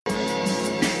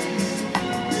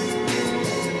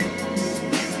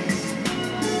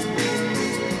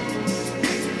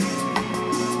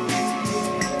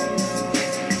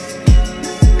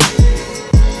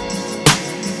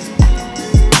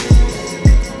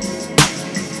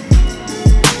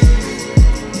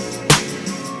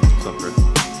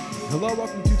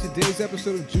today's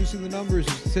episode of Juicing the Numbers,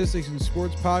 a Statistics and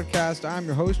Sports podcast. I'm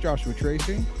your host, Joshua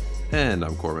Tracy. And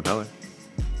I'm Corbin Heller.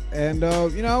 And,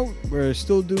 we're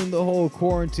still doing the whole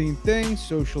quarantine thing,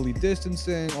 socially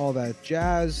distancing, all that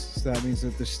jazz. So that means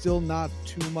that there's still not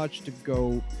too much to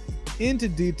go into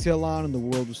detail on in the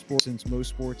world of sports, since most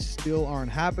sports still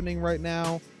aren't happening right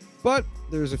now. But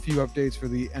there's a few updates for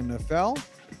the NFL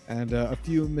and a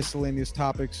few miscellaneous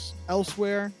topics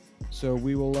elsewhere. So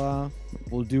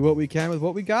we'll do what we can with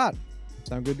what we got.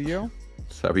 Sound good to you?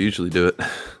 That's how we usually do it.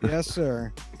 Yes,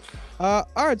 sir. All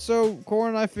right, so Corin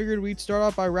and I figured we'd start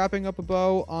off by wrapping up a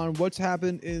bow on what's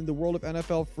happened in the world of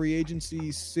NFL free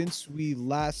agency since we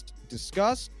last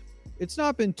discussed. It's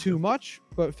not been too much,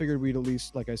 but figured we'd at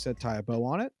least, like I said, tie a bow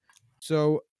on it.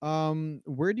 So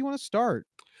where do you want to start?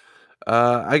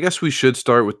 I guess we should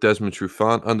start with Desmond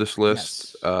Trufant on this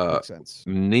list. Yes, makes sense.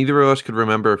 Neither of us could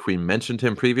remember if we mentioned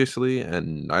him previously,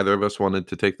 and neither of us wanted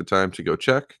to take the time to go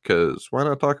check, because why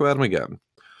not talk about him again?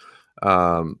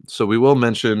 So we will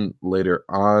mention later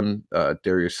on,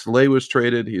 Darius Slay was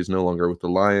traded. He is no longer with the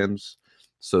Lions.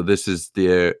 So this is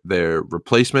their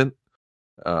replacement.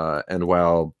 And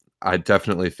while I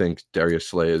definitely think Darius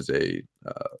Slay is a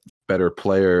better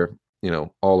player,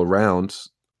 all around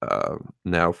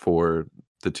now for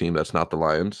the team that's not the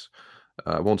Lions.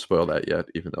 I won't spoil that yet,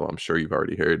 even though I'm sure you've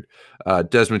already heard.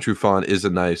 Desmond Trufant is a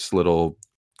nice little...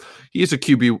 He's a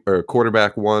QB or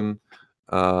quarterback one.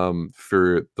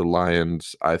 For the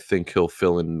Lions, I think he'll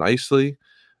fill in nicely.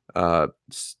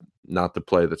 Not the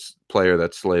player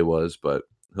that Slay was, but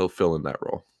he'll fill in that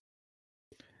role.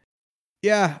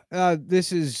 Yeah,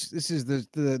 this is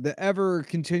the ever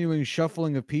continuing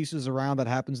shuffling of pieces around that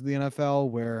happens in the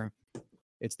NFL, where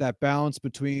it's that balance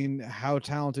between how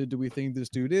talented do we think this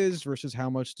dude is versus how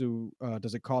much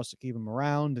does it cost to keep him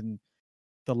around. And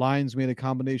the Lions made a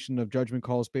combination of judgment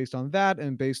calls based on that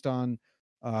and based on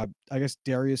I guess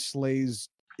Darius Slay's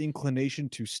inclination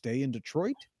to stay in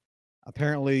Detroit.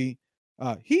 Apparently,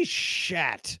 he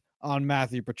shat on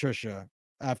Matthew Patricia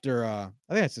after I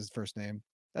think that's his first name.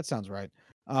 That sounds right.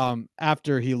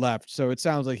 After he left. So it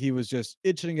sounds like he was just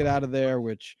itching to get out of there,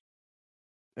 which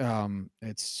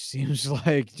it seems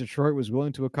like Detroit was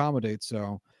willing to accommodate.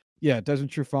 So yeah,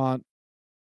 Desmond Trufant,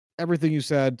 everything you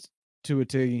said to a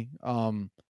T.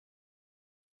 Lions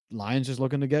just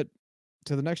looking to get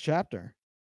to the next chapter.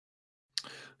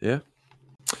 Yeah.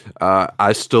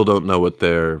 I still don't know what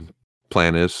their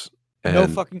plan is. And no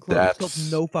fucking clue.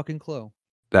 No fucking clue.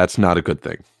 That's not a good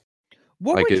thing.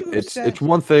 What like would you have said? It's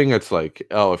one thing. It's like,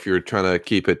 oh, if you're trying to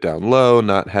keep it down low,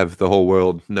 not have the whole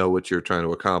world know what you're trying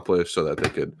to accomplish, so that they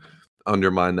could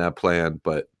undermine that plan.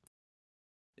 But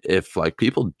if like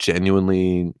people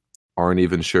genuinely aren't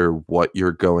even sure what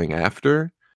you're going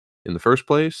after in the first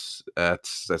place,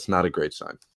 that's not a great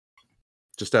sign.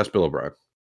 Just ask Bill O'Brien.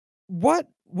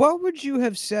 What would you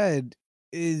have said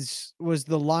was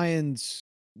the Lions'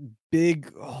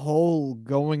 big hole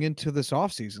going into this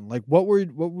offseason? Like what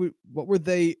were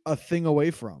they a thing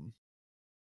away from?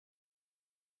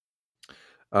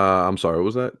 I'm sorry, what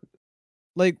was that?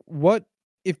 Like what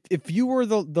if you were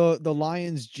the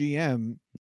Lions GM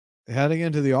heading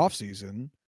into the offseason,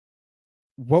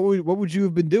 what would you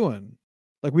have been doing?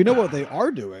 Like we know what they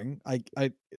are doing. I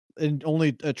in only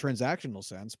a transactional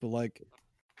sense, but like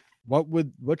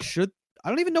what should I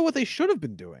don't even know what they should have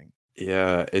been doing.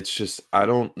 Yeah, it's just I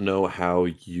don't know how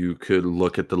you could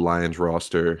look at the Lions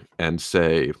roster and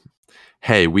say,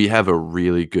 "Hey, we have a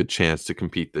really good chance to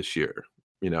compete this year."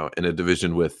 In a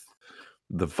division with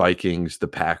the Vikings, the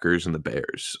Packers, and the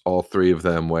Bears. All three of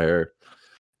them where,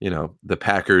 the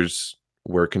Packers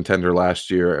were a contender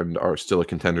last year and are still a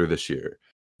contender this year.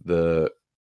 The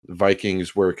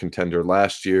Vikings were a contender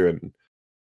last year, and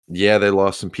yeah, they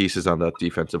lost some pieces on that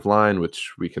defensive line,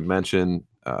 which we can mention.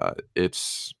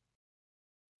 It's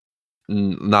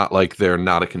not like they're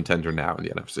not a contender now in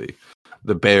the NFC.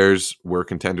 The Bears were a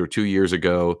contender 2 years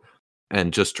ago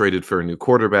and just traded for a new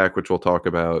quarterback, which we'll talk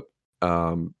about,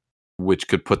 which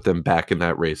could put them back in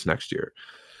that race next year.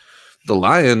 The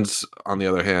Lions, on the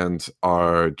other hand,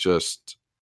 are just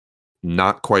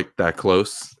not quite that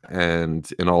close,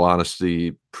 and in all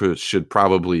honesty, should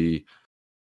probably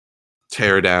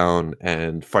tear down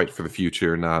and fight for the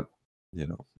future, not,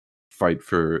 fight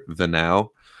for the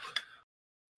now.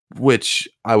 Which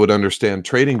I would understand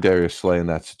trading Darius Slay in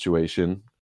that situation,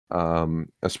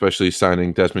 especially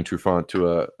signing Desmond Trufant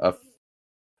to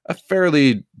a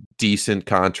fairly decent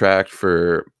contract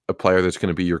for a player that's going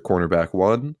to be your cornerback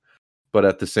one. But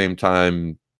at the same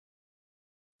time,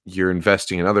 you're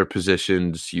investing in other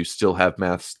positions. You still have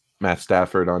Matt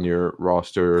Stafford on your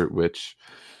roster, which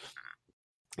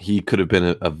he could have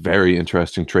been a very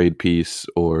interesting trade piece,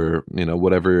 or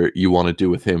whatever you want to do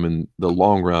with him in the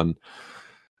long run.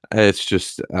 It's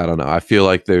just, I don't know. I feel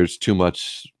like there's too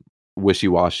much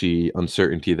wishy-washy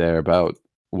uncertainty there about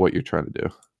what you're trying to do.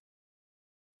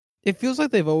 It feels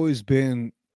like they've always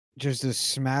been just a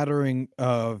smattering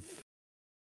of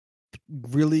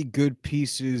really good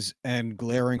pieces and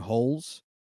glaring holes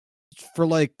for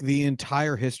like the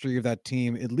entire history of that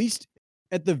team,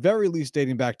 at the very least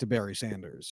dating back to Barry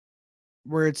Sanders,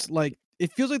 where it's like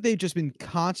it feels like they've just been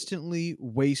constantly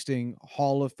wasting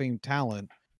Hall of Fame talent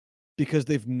because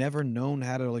they've never known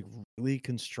how to like really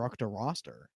construct a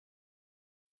roster.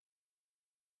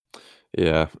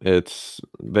 Yeah,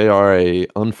 they are a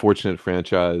unfortunate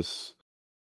franchise,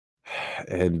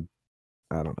 and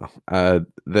I don't know.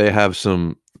 They have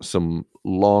some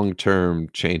long-term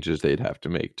changes they'd have to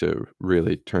make to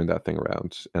really turn that thing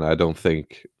around, and I don't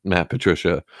think Matt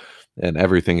Patricia and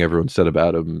everything everyone said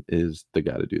about him is the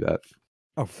guy to do that.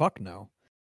 Oh fuck no.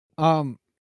 Um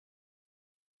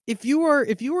if you were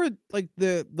like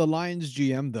the Lions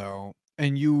GM though,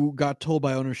 and you got told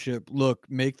by ownership, look,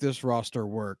 make this roster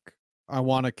work. I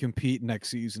want to compete next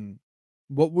season.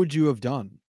 What would you have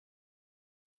done?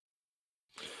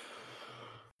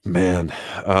 Man,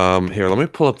 here, let me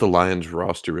pull up the Lions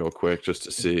roster real quick just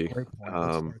to see. Great point.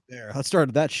 Let's start there. Let's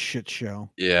start that shit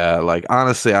show. Yeah, like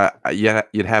honestly, yeah,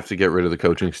 you'd have to get rid of the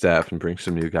coaching staff and bring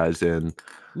some new guys in.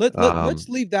 Let's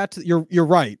leave that to you're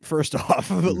right, first off.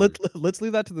 But Mhm. let's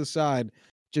leave that to the side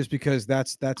just because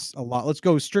that's a lot. Let's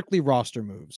go strictly roster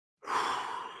moves.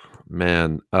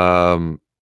 Man,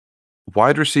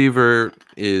 wide receiver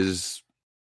is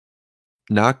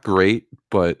not great,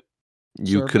 but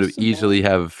you could have Serviceable? easily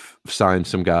have signed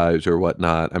some guys or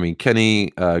whatnot. I mean,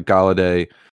 Kenny Galladay,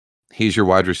 he's your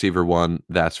wide receiver one.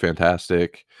 That's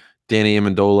fantastic. Danny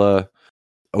Amendola,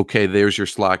 okay, there's your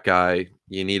slot guy.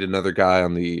 You need another guy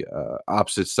on the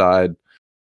opposite side.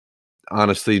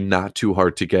 Honestly, not too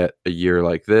hard to get a year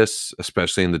like this,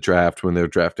 especially in the draft when they're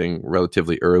drafting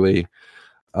relatively early.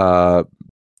 Uh,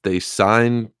 they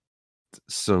signed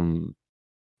some,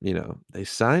 they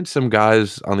signed some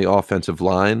guys on the offensive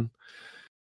line.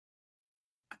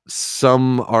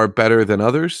 Some are better than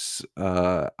others.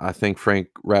 I think Frank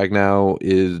Ragnow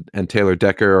and Taylor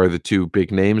Decker are the two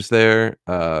big names there.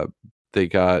 They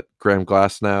got Graham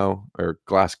Glasgow,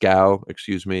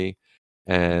 excuse me,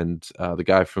 and the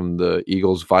guy from the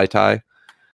Eagles, Vaitai,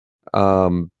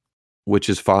 which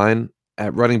is fine.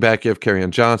 At running back, you have Kerryon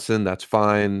Johnson. That's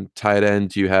fine. Tight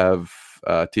end, you have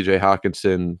TJ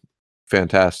Hawkinson.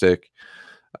 Fantastic.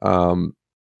 And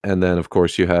then, of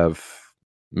course, you have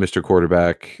Mr.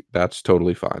 Quarterback. That's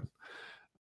totally fine.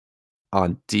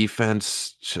 On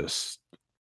defense, just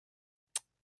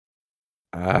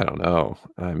I don't know.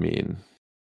 I mean,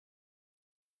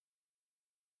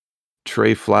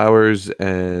 Trey Flowers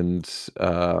and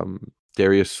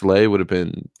Darius Slay would have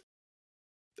been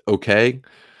okay.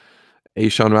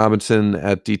 A'Shawn Robinson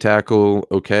at D tackle,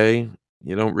 okay.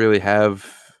 You don't really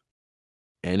have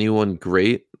anyone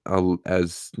great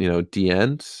as D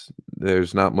ends.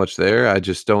 There's not much there. I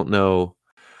just don't know.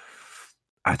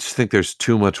 I just think there's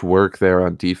too much work there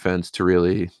on defense to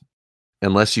really,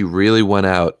 unless you really went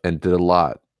out and did a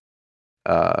lot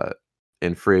uh,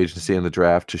 in free agency and the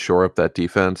draft to shore up that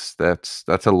defense. That's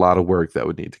a lot of work that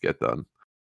would need to get done.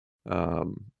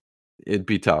 Um, it'd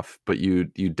be tough, but you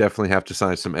definitely have to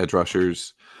sign some edge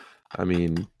rushers. I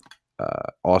mean,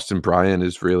 Austin Bryant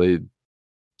is really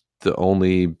the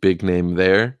only big name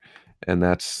there, and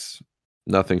that's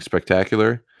nothing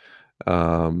spectacular.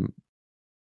 Um,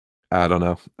 I don't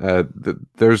know.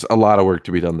 There's a lot of work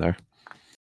to be done there.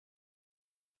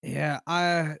 Yeah,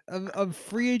 of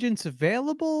free agents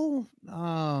available,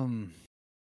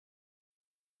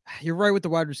 you're right with the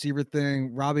wide receiver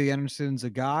thing. Robbie Anderson's a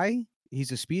guy.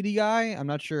 He's a speedy guy. I'm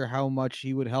not sure how much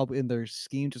he would help in their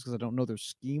scheme just because I don't know their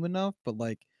scheme enough, but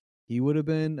like he would have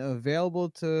been available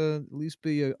to at least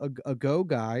be a go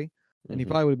guy. And he Mhm.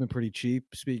 probably would have been pretty cheap.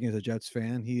 Speaking as a Jets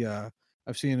fan,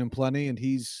 I've seen him plenty, and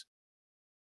he's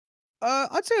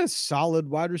I'd say a solid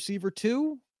wide receiver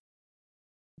too.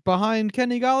 Behind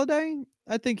Kenny Galladay,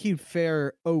 I think he'd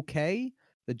fare okay.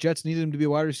 The Jets needed him to be a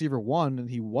wide receiver one, and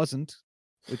he wasn't,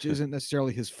 which isn't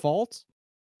necessarily his fault.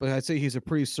 But I'd say he's a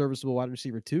pretty serviceable wide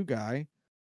receiver two guy.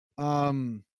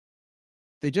 Um,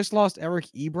 they just lost Eric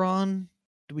Ebron.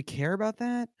 Do we care about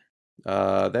that?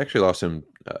 They actually lost him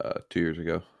 2 years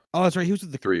ago, Oh, that's right. He was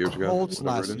with the 3 years ago, Colts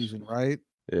whatever last it is. season, right?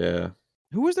 Yeah.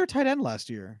 Who was their tight end last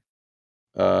year?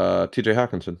 TJ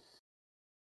Hawkinson.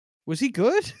 Was he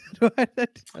good? I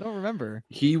don't remember.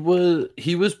 He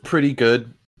was pretty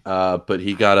good, but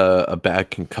he got a bad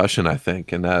concussion, I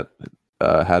think, and that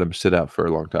had him sit out for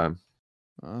a long time.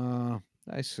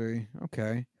 I see.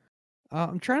 Okay.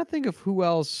 I'm trying to think of who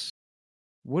else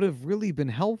would have really been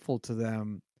helpful to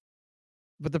them,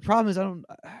 but the problem is I don't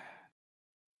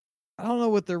know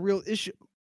what their real issue.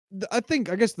 I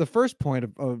guess the first point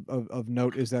of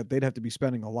note is that they'd have to be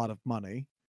spending a lot of money,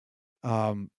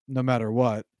 no matter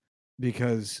what,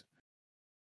 because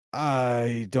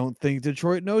I don't think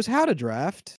Detroit knows how to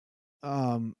draft.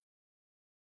 Um,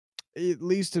 at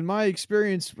least in my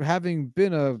experience, having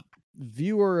been a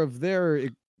viewer of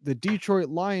the Detroit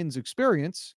Lions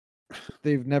experience,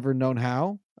 they've never known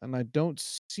how, and I don't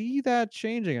see that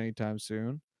changing anytime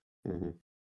soon.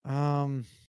 Mm-hmm.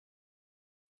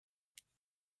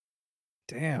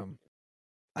 Damn.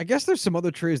 I guess there's some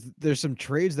other trades. There's some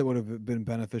trades that would have been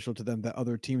beneficial to them that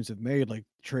other teams have made, like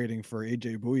trading for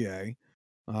AJ Bouye,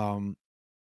 um,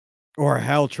 or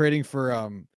hell, trading for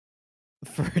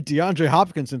DeAndre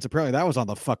Hopkins, since apparently that was on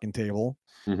the fucking table.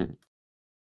 Mm-hmm.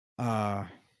 I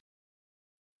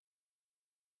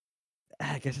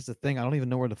guess it's the thing. I don't even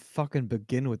know where to fucking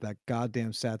begin with that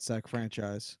goddamn Sat Sack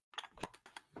franchise.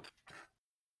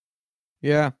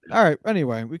 Yeah. All right.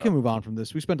 Anyway, we can move on from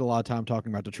this. We spent a lot of time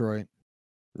talking about Detroit.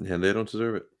 And they don't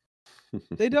deserve it.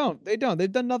 They don't. They don't.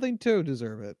 They've done nothing to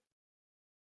deserve it.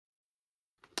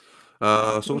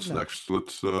 So what's next?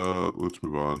 Let's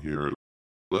move on here.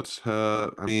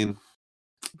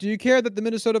 Do you care that the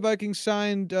Minnesota Vikings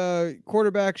signed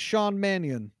quarterback Sean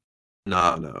Mannion?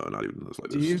 No, not even the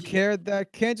slightest. Do you care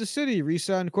that Kansas City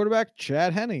re-signed quarterback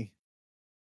Chad Henne?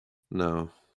 No.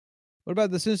 What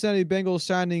about the Cincinnati Bengals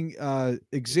signing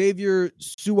Xavier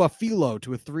Suafilo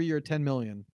to a 3-year, $10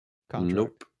 million contract?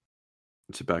 Nope.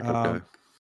 It's a backup guy.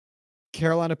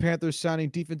 Carolina Panthers signing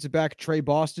defensive back Trey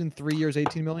Boston, 3 years,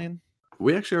 $18 million.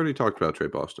 We actually already talked about Trey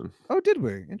Boston. Oh, did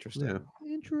we? Interesting. Yeah.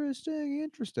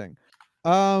 Interesting.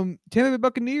 Tampa Bay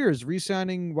Buccaneers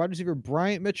re-signing wide receiver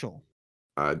Bryant Mitchell.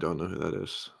 I don't know who that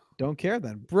is. Don't care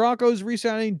then. Broncos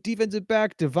re-signing defensive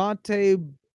back Devontae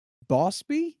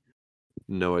Bosby.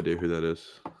 No idea who that is.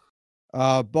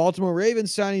 Baltimore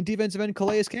Ravens signing defensive end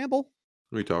Calais Campbell.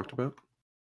 We talked about.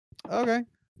 Okay.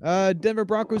 Denver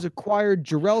Broncos acquired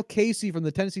Jarrell Casey from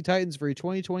the Tennessee Titans for a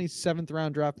 2020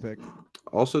 7th-round draft pick.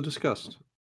 Also discussed.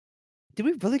 Did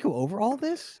we really go over all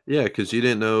this? Yeah, because you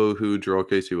didn't know who Jarrell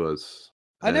Casey was.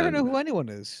 I never know who anyone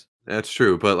is. That's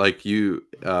true, but like you,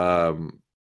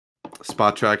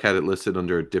 Spot Track had it listed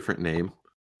under a different name.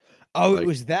 Oh, like, it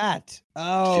was that.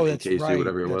 Oh, Jimmy that's Casey, right.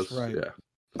 Whatever it that's was. Right. Yeah.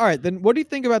 All right, then what do you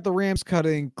think about the Rams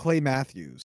cutting Clay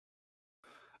Matthews?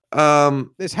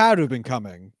 This had to have been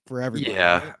coming for everybody.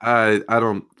 Yeah, right? I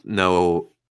don't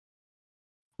know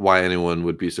why anyone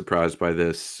would be surprised by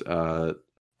this.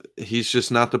 He's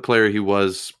just not the player he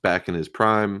was back in his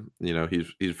prime. You know,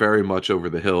 he's very much over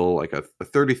the hill. Like a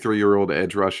 33-year-old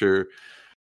edge rusher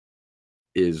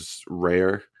is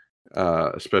rare,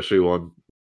 especially one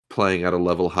playing at a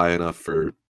level high enough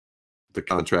for the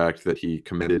contract that he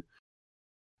committed.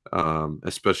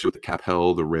 Especially with the cap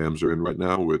hell the Rams are in right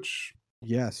now, which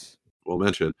yes, we'll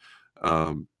mention.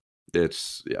 It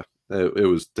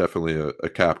was definitely a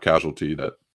cap casualty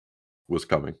that was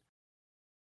coming.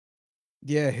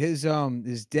 Yeah, his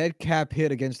dead cap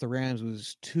hit against the Rams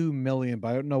was $2 million, but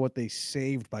I don't know what they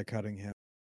saved by cutting him.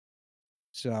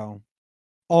 So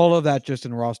all of that just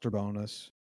in roster bonus.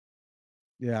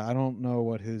 Yeah, I don't know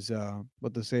what his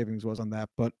what the savings was on that,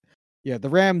 but yeah, the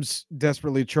Rams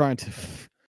desperately trying to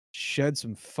shed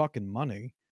some fucking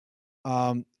money.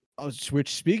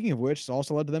 Which speaking of which,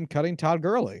 also led to them cutting Todd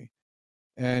Gurley.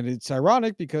 And it's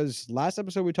ironic because last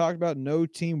episode we talked about no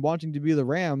team wanting to be the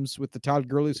Rams with the Todd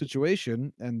Gurley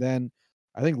situation. And then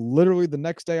I think literally the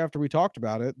next day after we talked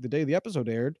about it, the day the episode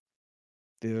aired,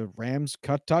 the Rams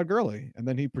cut Todd Gurley. And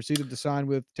then he proceeded to sign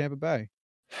with Tampa Bay.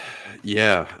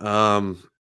 Yeah.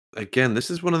 Again,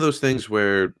 this is one of those things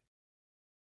where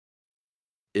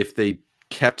if they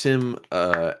kept him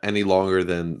any longer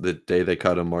than the day they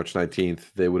cut him, March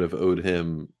 19th, they would have owed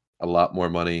him a lot more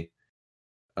money.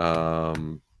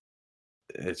 It's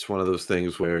one of those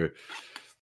things where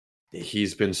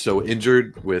he's been so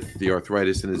injured with the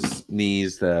arthritis in his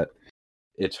knees that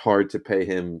it's hard to pay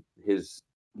him his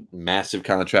massive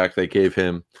contract they gave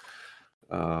him.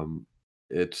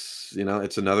 It's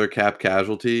another cap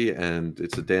casualty, and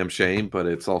it's a damn shame, but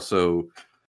it's also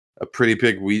a pretty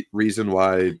big reason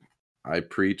why I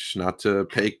preach not to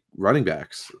pay running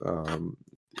backs.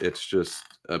 It's just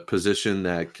a position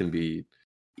that can be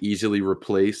easily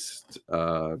replaced,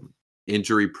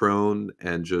 injury prone,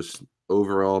 and just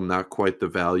overall not quite the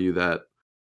value that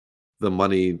the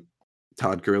money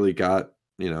Todd Gurley got.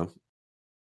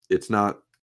 It's not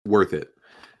worth it.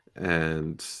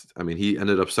 And I mean, he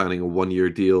ended up signing a 1-year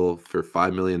deal for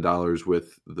 $5 million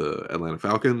with the Atlanta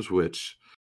Falcons, which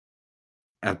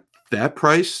at that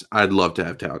price, I'd love to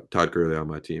have Todd Gurley on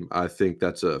my team. I think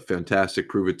that's a fantastic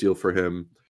prove-it deal for him.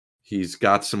 He's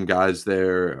got some guys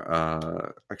there.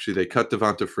 Actually, they cut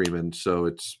Devonta Freeman, so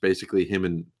it's basically him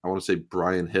and I want to say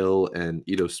Brian Hill and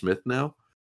Ito Smith now.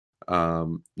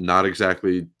 Not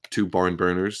exactly two barn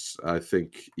burners. I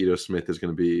think Ito Smith is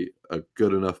going to be a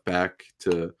good enough back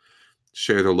to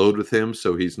share the load with him,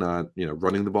 so he's not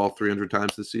running the ball 300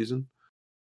 times this season.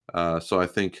 So I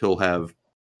think he'll have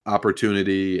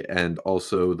opportunity and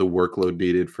also the workload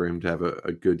needed for him to have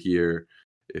a good year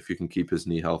if you can keep his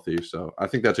knee healthy. So I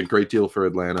think that's a great deal for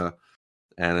Atlanta,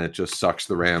 and it just sucks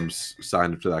the Rams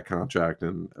signed him to that contract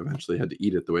and eventually had to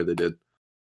eat it the way they did.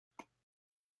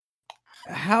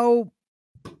 How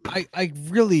I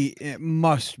really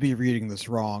must be reading this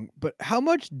wrong, but how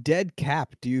much dead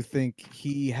cap do you think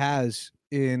he has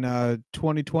in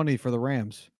 2020 for the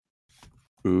Rams?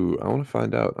 Ooh, I want to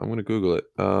find out. I'm going to Google it.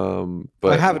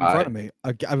 But I have it in front of me.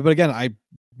 But again, I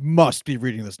must be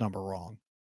reading this number wrong.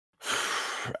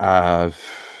 I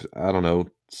don't know,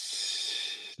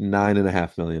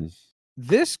 $9.5 million.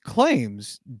 This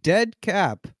claims dead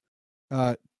cap,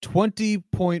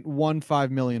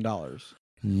 $20.15 million.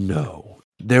 No,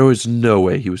 there was no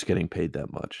way he was getting paid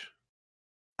that much.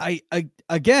 I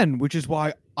again, which is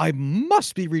why I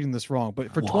must be reading this wrong.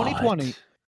 But for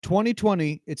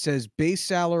 2020, it says base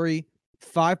salary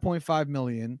 $5.5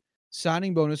 million,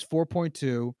 signing bonus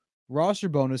 4.2, roster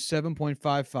bonus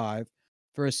 7.55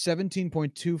 for a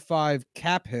 17.25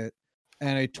 cap hit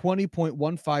and a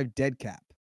 20.15 dead cap.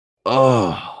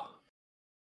 Oh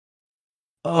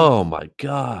my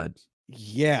God.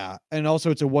 Yeah, and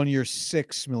also it's a 1-year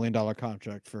 $6 million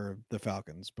contract for the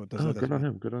Falcons. But good on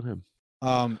him. Good on him.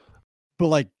 But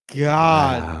like,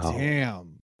 God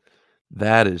damn,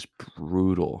 that is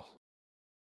brutal.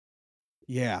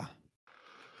 Yeah,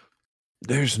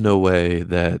 there's no way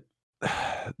that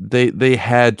they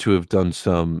had to have done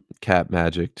some cap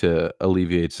magic to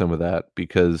alleviate some of that,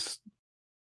 because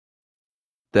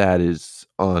that is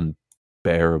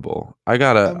unbearable. I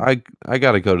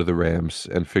gotta go to the Rams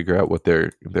and figure out what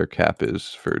their cap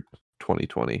is for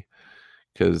 2020,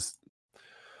 because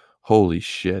holy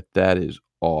shit, that is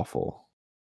awful.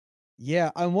 Yeah,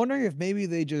 I'm wondering if maybe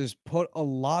they just put a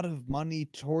lot of money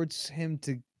towards him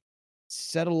to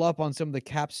settle up on some of the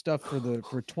cap stuff for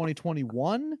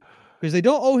 2021, because they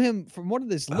don't owe him, from what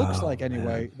this looks like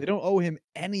anyway. Man. They don't owe him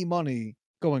any money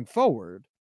going forward.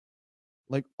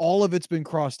 Like, all of it's been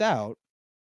crossed out,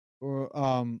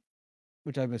 or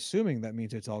which I'm assuming that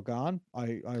means it's all gone.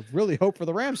 I really hope for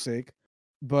the Rams' sake,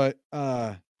 but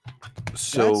so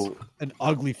that's an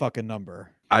ugly fucking number.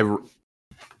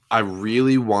 I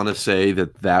really want to say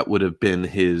that would have been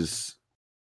his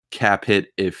cap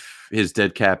hit, if his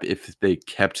dead cap, if they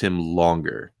kept him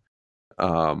longer.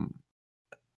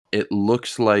 It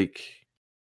looks like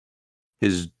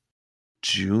his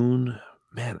June,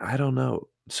 man, I don't know.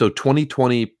 So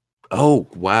 2020, oh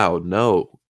wow,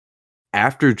 no.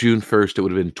 After June 1st, it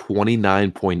would have been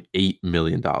 $29.8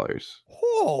 million.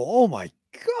 Oh my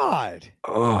God.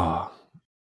 Oh,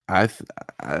 I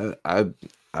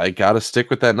gotta stick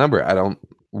with that number. I don't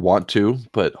want to,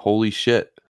 but holy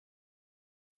shit.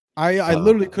 I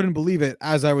literally couldn't believe it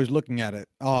as I was looking at it.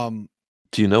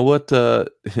 Do you know what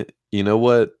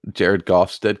Jared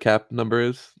Goff's dead cap number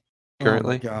is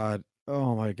currently?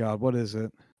 Oh my God. What is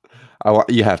it?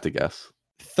 You have to guess.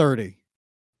 30.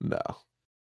 No.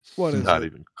 What is Not it?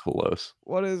 even close.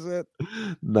 What is it?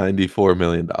 $94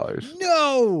 million.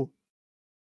 No.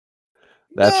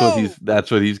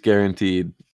 That's what he's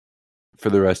guaranteed for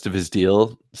the rest of his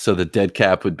deal. So the dead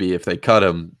cap would be, if they cut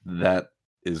him, that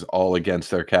is all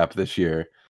against their cap this year.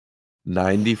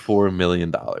 $94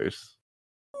 million.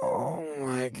 Oh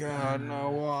my God,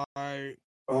 no, why?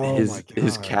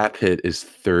 His cap hit is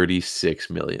 $36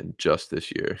 million just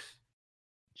this year.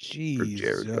 Jesus. For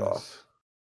Jared Goff.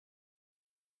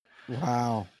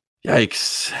 Wow.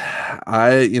 Yikes.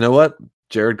 You know what?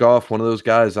 Jared Goff, one of those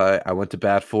guys I went to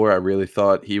bat for. I really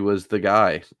thought he was the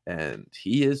guy, and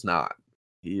he is not.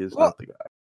 He is not the guy.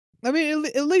 I mean,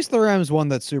 at least the Rams won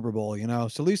that Super Bowl, so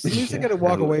at least they got to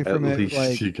walk away from it.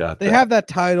 Like, they have that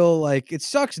title. Like, it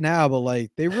sucks now, but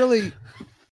like they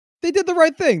did the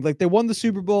right thing. Like, they won the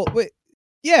Super Bowl. Wait,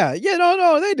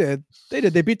 no, they did.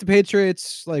 They beat the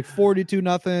Patriots like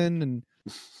 42-0, and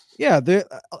yeah,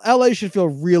 LA should feel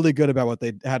really good about what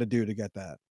they had to do to get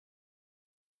that.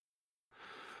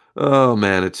 Oh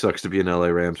man, it sucks to be an LA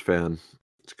Rams fan.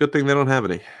 It's a good thing they don't have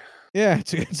any. Yeah,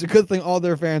 it's a good thing all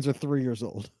their fans are 3 years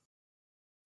old.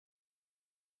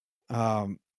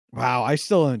 Wow, I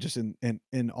still am just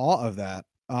in awe of that.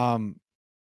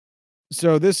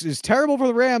 So this is terrible for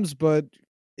the Rams, but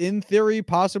in theory,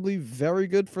 possibly very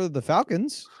good for the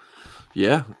Falcons.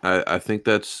 Yeah, I think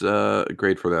that's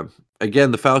great for them.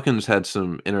 Again, the Falcons had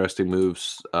some interesting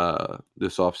moves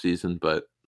this offseason, but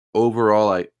overall,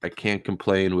 I can't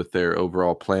complain with their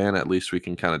overall plan. At least we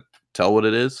can kind of tell what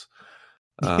it is.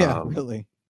 Yeah, Um, really.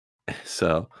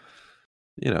 so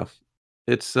you know,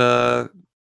 it's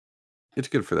it's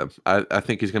good for them. I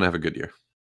think he's gonna have a good year.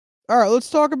 All right, let's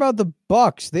talk about the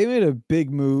Bucks. They made a big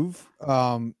move.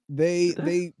 They Did they?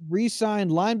 they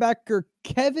re-signed linebacker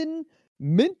Kevin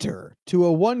Minter to a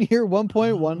 1-year,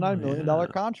 $1.19 million Yeah.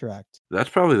 contract. That's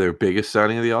probably their biggest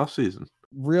signing of the offseason.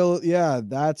 Yeah,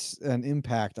 that's an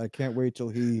impact. I can't wait till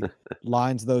he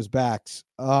lines those backs.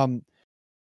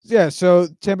 Yeah, so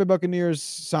Tampa Buccaneers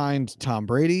signed Tom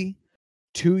Brady,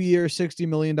 2-year, $60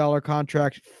 million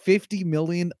contract. 50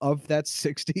 million of that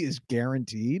 60 is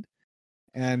guaranteed.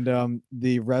 And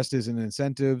the rest is in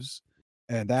incentives,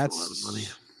 and That's a lot of money.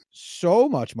 that's so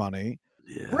much money.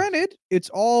 Yeah. Granted, it's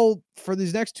all for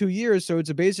these next 2 years, so it's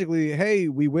basically, hey,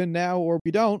 we win now or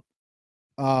we don't.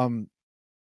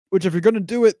 Which if you're going to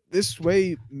do it this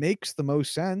way makes the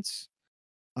most sense.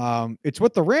 It's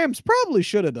what the Rams probably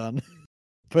should have done,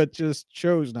 but just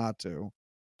chose not to.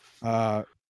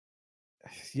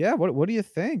 Yeah, what do you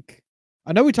think?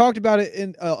 I know we talked about it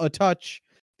in a touch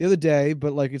the other day,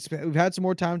 but like we've had some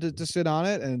more time to sit on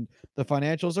it, and the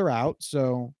financials are out.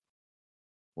 So,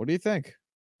 what do you think?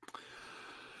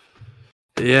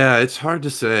 Yeah, it's hard to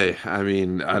say. I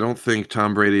mean, I don't think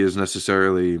Tom Brady is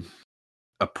necessarily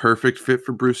a perfect fit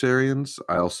for Bruce Arians.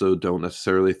 I also don't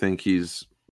necessarily think he's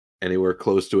anywhere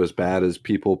close to as bad as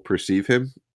people perceive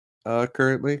him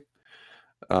currently.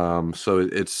 So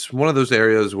it's one of those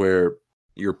areas where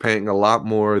you're paying a lot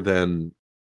more than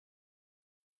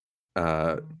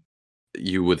uh,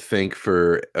 you would think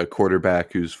for a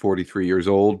quarterback who's 43 years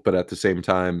old, but at the same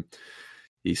time,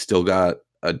 he's still got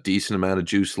a decent amount of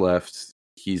juice left.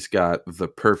 He's got the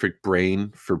perfect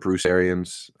brain for Bruce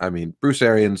Arians. I mean, Bruce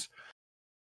Arians,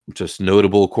 just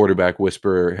notable quarterback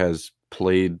whisperer, has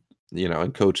played,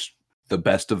 and coached the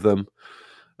best of them.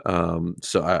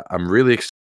 So I'm really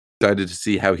excited to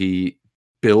see how he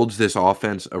builds this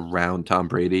offense around Tom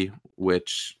Brady,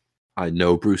 which I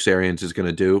know Bruce Arians is going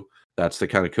to do. That's the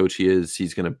kind of coach he is.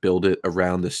 He's going to build it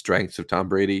around the strengths of Tom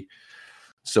Brady.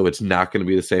 So it's not going to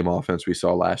be the same offense we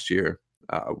saw last year,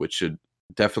 which should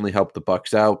definitely help the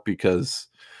Bucks out because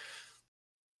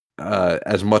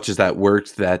as much as that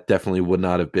worked, that definitely would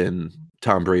not have been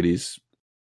Tom Brady's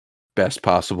best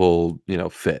possible,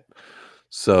 fit.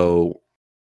 So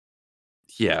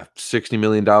yeah, $60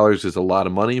 million is a lot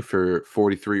of money for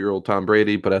 43-year-old Tom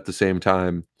Brady, but at the same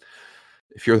time,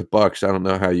 if you're the Bucks, I don't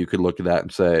know how you could look at that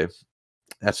and say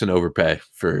that's an overpay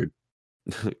for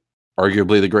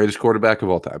arguably the greatest quarterback of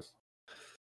all time.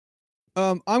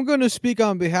 I'm going to speak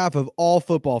on behalf of all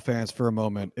football fans for a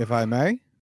moment, if I may.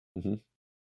 Mhm.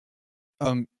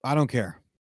 I don't care.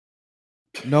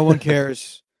 No one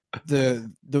cares. The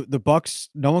Bucks.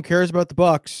 No one cares about the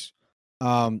Bucks.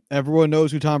 Everyone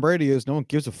knows who Tom Brady is. No one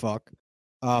gives a fuck.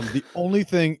 The only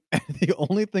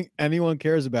thing anyone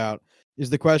cares about is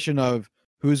the question of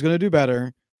who's going to do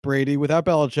better, Brady without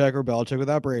Belichick or Belichick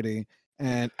without Brady.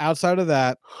 And outside of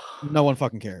that, no one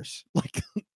fucking cares. Like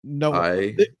no one.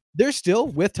 I They're still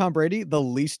with Tom Brady the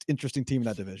least interesting team in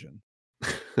that division.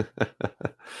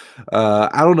 I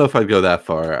don't know if I'd go that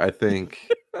far. I think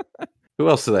who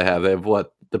else do they have? They have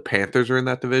what? The Panthers are in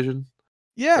that division,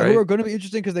 Yeah, who right? are going to be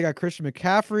interesting because they got Christian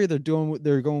McCaffrey. They're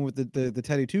going with the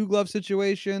Teddy Two Glove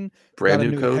situation. Brand Got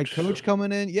a new new head coach. coach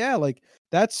coming in. Yeah, like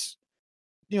that's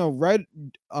right,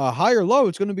 high or low.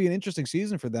 It's going to be an interesting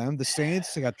season for them. The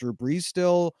Saints, they got Drew Brees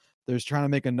still. They're trying to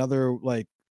make another like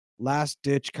last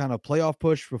ditch kind of playoff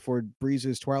push before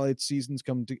Brees' twilight seasons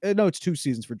come to. No, it's 2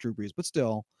 seasons for Drew Brees, but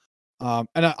still. Who's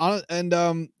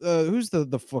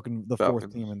the fucking the fourth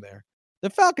team Falcons. in there? The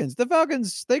Falcons. The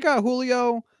Falcons. They got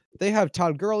Julio. They have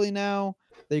Todd Gurley now.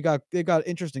 They got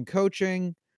interesting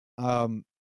coaching. And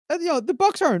the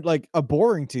Bucks aren't like a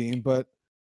boring team, but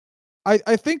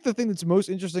I think the thing that's most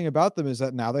interesting about them is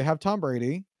that now they have Tom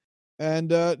Brady, and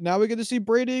now we get to see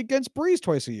Brady against Brees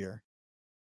twice a year.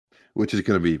 Which is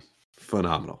going to be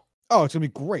phenomenal. Oh, it's gonna be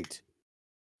great.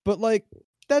 But like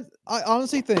that, I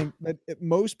honestly think that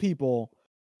most people,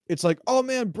 it's like, oh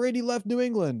man, Brady left New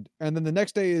England, and then the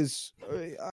next day is,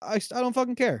 I don't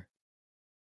fucking care.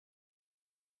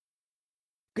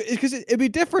 Because it'd be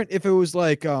different if it was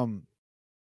like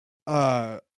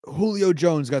Julio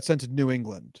Jones got sent to New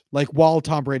England like while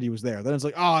Tom Brady was there. Then it's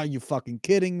like, oh, you fucking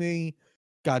kidding me?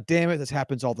 God damn it, this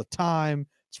happens all the time.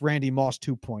 It's Randy Moss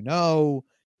 2.0.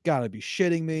 Gotta be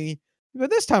shitting me. But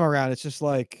this time around, it's just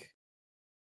like,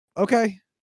 okay.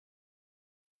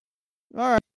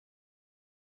 All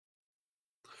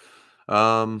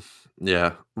right.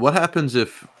 Yeah. What happens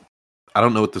if I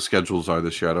don't know what the schedules are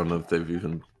this year. I don't know if they've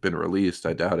even been released.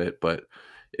 I doubt it. But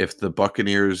if the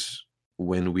Buccaneers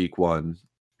win week 1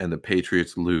 and the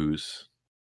Patriots lose,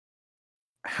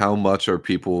 how much are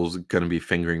people going to be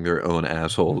fingering their own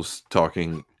assholes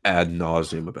talking ad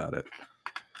nauseum about it?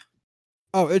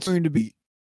 Oh, it's going to be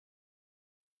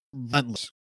relentless.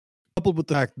 Coupled with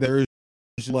the fact there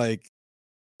is like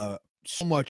so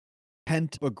much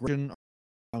pent aggression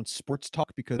around sports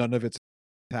talk because none of it's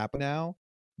happening now.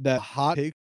 That hot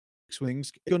take swings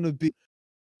is going to be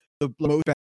the most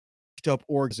backed up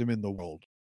orgasm in the world.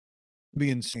 It'll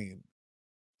be insane.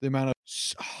 The amount of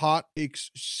hot takes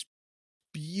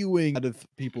spewing out of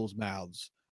people's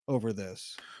mouths over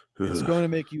this. It's going to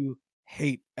make you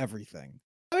hate everything.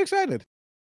 I'm excited.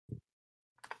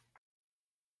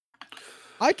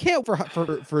 I can't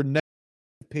for next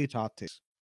pay top takes.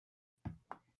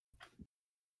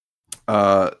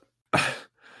 I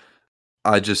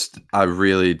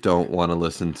really don't want to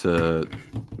listen to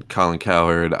Colin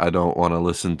Cowherd. I don't want to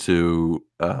listen to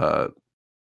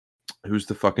who's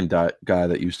the fucking guy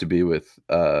that used to be with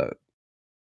oh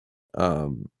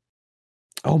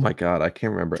my god, I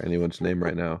can't remember anyone's name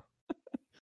right now.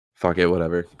 Fuck it,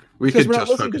 whatever. We could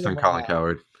just focus on Colin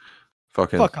Cowherd.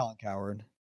 Fuck Colin Cowherd.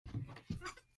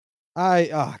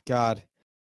 Oh god.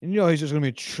 And he's just going to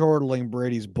be chortling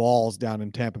Brady's balls down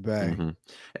in Tampa Bay. Mm-hmm.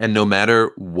 And no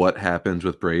matter what happens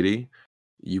with Brady,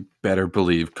 you better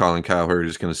believe Colin Cowherd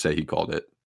is going to say he called it.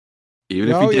 Even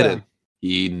if he didn't,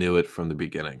 he knew it from the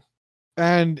beginning.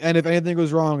 And if anything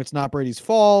goes wrong, it's not Brady's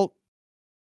fault.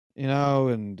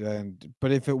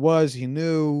 But if it was, he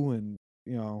knew, and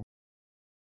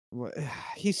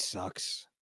he sucks.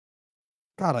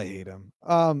 God, I hate him.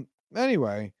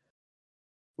 Anyway,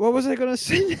 what was I going to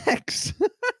say next?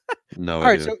 No. All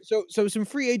right. So some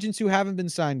free agents who haven't been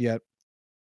signed yet.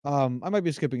 I might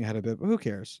be skipping ahead a bit, but who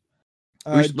cares?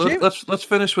 Let's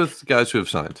finish with guys who have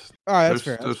signed. All right, that's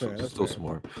fair. There's still some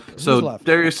more. So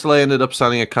Darius Slay ended up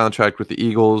signing a contract with the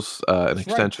Eagles, an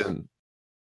extension. Right.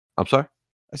 I'm sorry?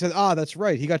 I said, that's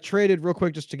right. He got traded real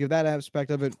quick just to give that aspect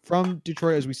of it from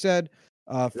Detroit, as we said,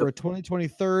 for a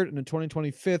 2023 and a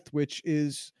 2025, which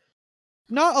is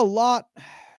not a lot,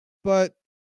 but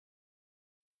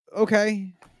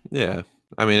okay. Yeah.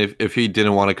 I mean, if he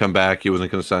didn't want to come back, he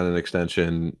wasn't going to sign an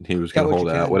extension. He was going to hold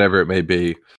out, whatever it may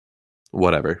be.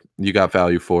 Whatever. You got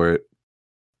value for it.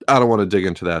 I don't want to dig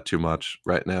into that too much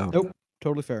right now. Nope.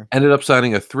 Totally fair. Ended up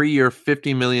signing a 3-year,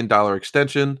 $50 million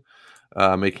extension,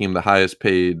 making him the highest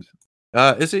paid.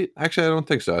 Is he? Actually, I don't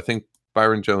think so. I think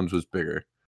Byron Jones was bigger.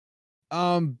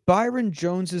 Byron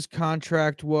Jones's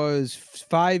contract was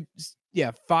 5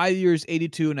 years,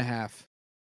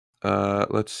 82.5.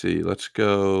 Let's see. Let's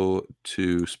go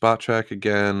to Spot Track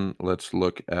again. Let's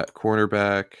look at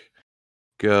cornerback.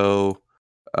 Go.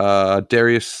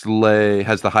 Darius Slay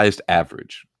has the highest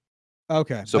average.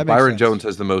 Okay. So Byron Jones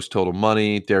has the most total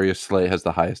money. Darius Slay has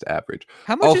the highest average.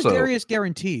 How much is Darius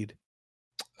guaranteed?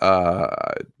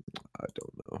 I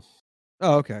don't know.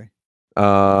 Oh, okay.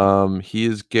 He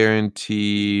is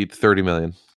guaranteed $30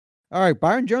 million. All right.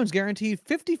 Byron Jones guaranteed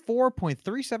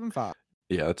 $54.375.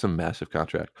 Yeah, that's a massive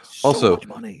contract. So much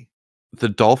money. The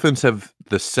Dolphins have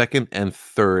the second and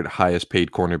third highest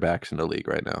paid cornerbacks in the league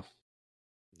right now.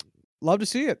 Love to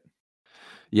see it.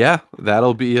 Yeah,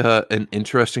 that'll be an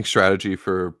interesting strategy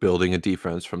for building a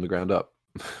defense from the ground up.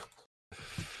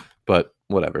 But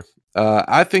whatever.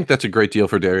 I think that's a great deal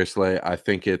for Darius Slay. I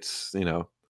think it's, the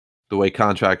way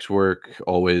contracts work,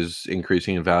 always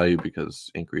increasing in value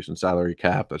because increase in salary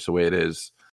cap. That's the way it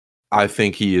is. I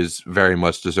think he is very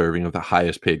much deserving of the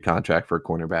highest paid contract for a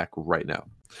cornerback right now.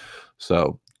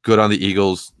 So good on the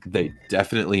Eagles. They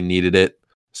definitely needed it.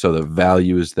 So the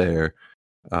value is there.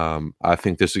 I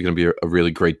think this is going to be a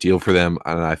really great deal for them.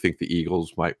 And I think the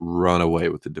Eagles might run away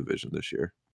with the division this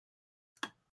year.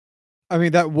 I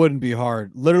mean, that wouldn't be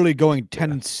hard. Literally going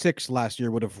 10-6 last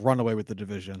year would have run away with the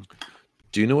division.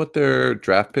 Do you know what their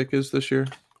draft pick is this year?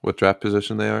 What draft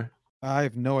position they are? I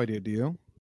have no idea. Do you?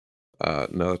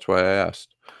 No, that's why I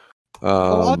asked.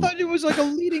 I thought it was like a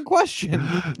leading question.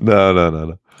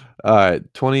 No. All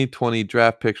right, 2020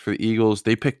 draft picks for the Eagles.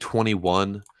 They picked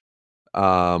 21.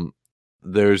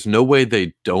 There's no way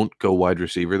they don't go wide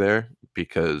receiver there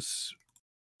because,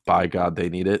 by God, they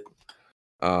need it.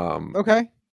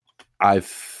 Okay. I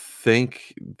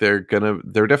think they're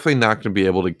definitely not gonna be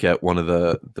able to get one of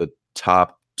the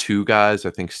top two guys. I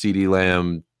think CeeDee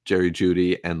Lamb, Jerry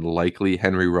Jeudy, and likely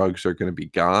Henry Ruggs are going to be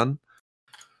gone.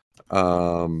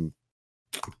 But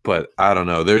I don't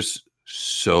know. There's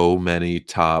so many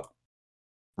top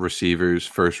receivers,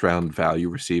 first round value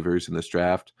receivers in this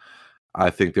draft. I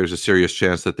think there's a serious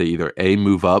chance that they either A,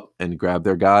 move up and grab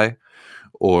their guy,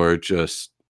 or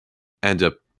just end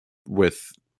up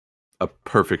with a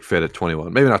perfect fit at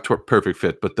 21. Maybe not perfect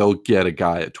fit, but they'll get a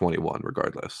guy at 21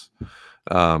 regardless.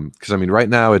 Because I mean, right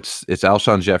now it's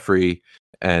Alshon Jeffrey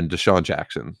and Deshaun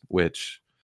Jackson, which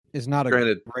is not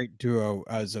granted, a great duo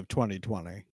as of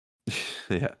 2020.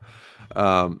 Yeah.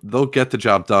 They'll get the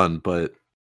job done, but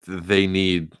they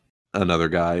need another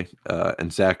guy.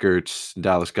 And Zach Ertz,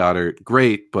 Dallas Goedert,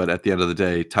 great, but at the end of the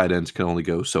day, tight ends can only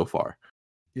go so far.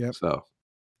 Yep. So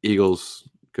Eagles,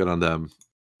 good on them.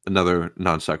 Another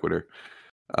non sequitur.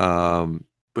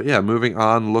 But yeah, moving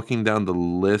on, looking down the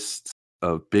list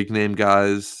of big name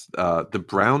guys, the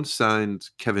Browns signed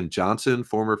Kevin Johnson,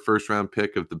 former first round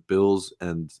pick of the Bills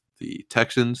and the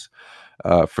Texans,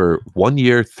 for 1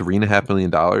 year, $3.5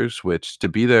 million, which to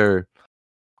be their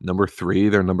number 3,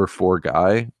 their number 4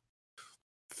 guy,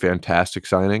 fantastic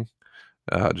signing.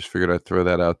 Just figured I'd throw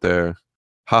that out there.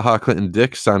 Clinton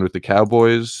Dix signed with the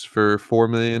Cowboys for $4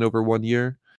 million over 1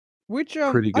 year. Which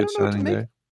pretty good signing there.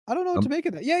 I don't know what to make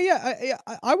of that. Yeah.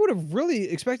 I would have really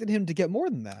expected him to get more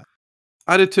than that.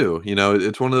 I did too. You know,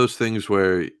 it's one of those things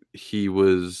where he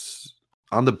was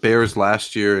on the Bears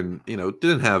last year and, you know,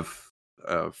 didn't have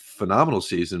a phenomenal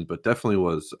season, but definitely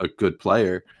was a good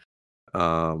player.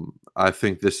 I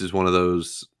think this is one of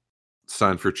those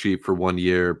sign for cheap for 1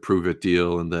 year, prove it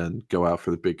deal, and then go out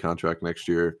for the big contract next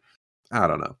year. I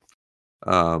don't know.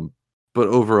 But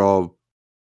overall,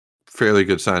 fairly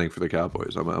good signing for the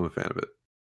Cowboys. I'm a fan of it.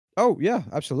 Oh, yeah,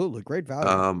 absolutely. Great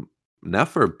value. Now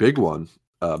for a big one.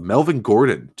 Melvin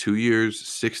Gordon, 2 years,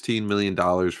 $16 million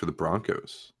for the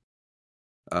Broncos.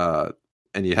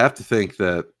 And you have to think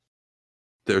that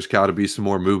there's got to be some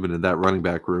more movement in that running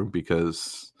back room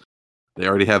because they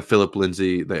already have Phillip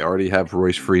Lindsay. They already have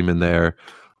Royce Freeman there.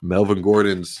 Melvin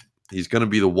Gordon's, he's going to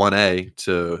be the 1A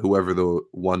to whoever the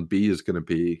 1B is going to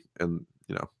be. And,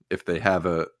 you know, if they have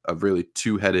a really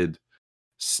two-headed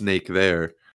snake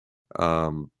there.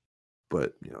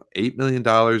 But, you know, $8 million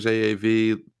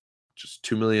AAV, just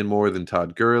 $2 million more than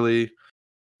Todd Gurley.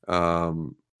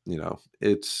 You know,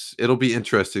 it'll be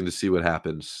interesting to see what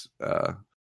happens.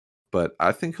 But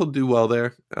I think he'll do well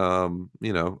there.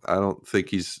 You know, I don't think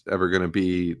he's ever going to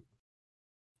be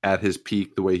at his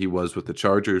peak the way he was with the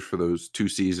Chargers for those 2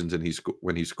 seasons, and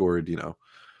when he scored, you know,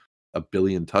 1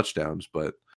 billion touchdowns.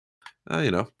 But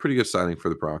you know, pretty good signing for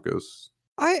the Broncos.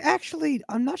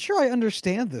 I'm not sure I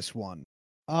understand this one.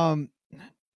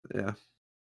 Yeah.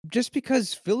 Just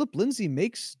because Phillip Lindsay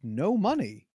makes no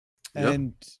money,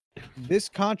 and this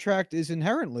contract is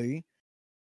inherently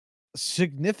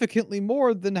significantly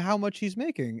more than how much he's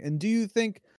making. And do you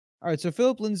think, all right, so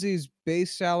Phillip Lindsay's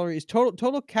base salary is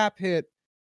total cap hit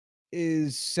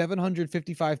is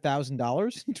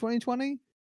 $755,000 in 2020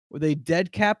 with a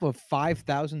dead cap of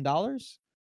 $5,000.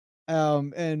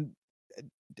 And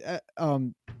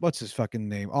what's his fucking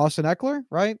name? Austin Eckler,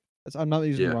 right? I'm not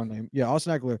using the wrong name. Yeah,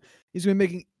 Austin Eckler. He's going to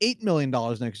be making $8 million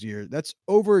next year. That's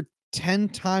over 10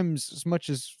 times as much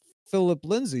as Phillip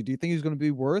Lindsay. Do you think he's going to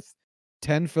be worth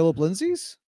 10 Phillip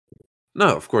Lindsays?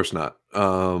 No, of course not.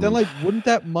 Then, like, wouldn't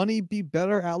that money be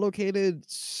better allocated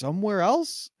somewhere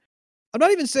else? I'm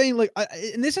not even saying, like,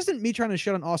 and this isn't me trying to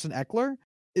shut on Austin Eckler.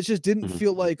 It just didn't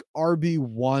feel like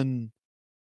RB1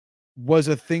 was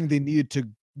a thing they needed to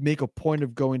make a point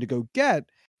of going to go get.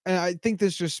 And I think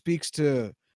this just speaks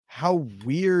to how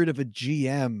weird of a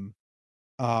GM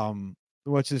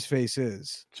what's his face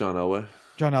is. John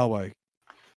Elway.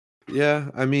 Yeah,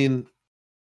 I mean,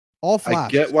 all flash.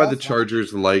 I get why the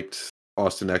Chargers liked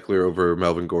Austin Eckler over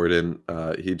Melvin Gordon.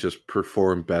 He just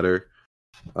performed better.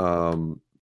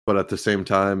 But at the same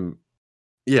time,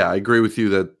 yeah, I agree with you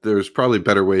that there's probably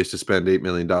better ways to spend $8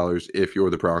 million if you're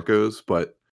the Broncos.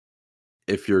 But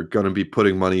if you're going to be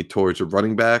putting money towards a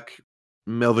running back,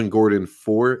 Melvin Gordon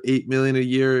for $8 million a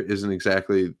year isn't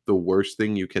exactly the worst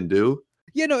thing you can do.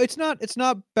 Yeah, no, it's not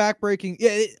backbreaking.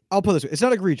 Yeah, I'll put it this way. It's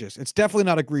not egregious. It's definitely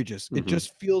not egregious. It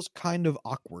just feels kind of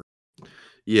awkward.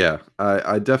 Yeah,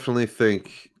 I definitely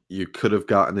think you could have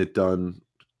gotten it done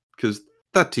because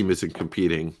that team isn't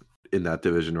competing in that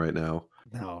division right now.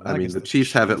 No, I mean, the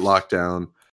Chiefs have it locked down.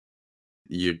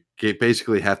 You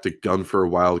basically have to gun for a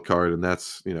wild card, and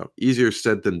that's, you know, easier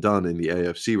said than done in the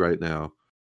AFC right now.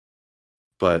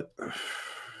 But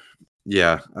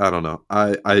yeah, I don't know.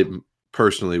 I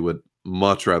personally would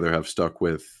much rather have stuck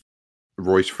with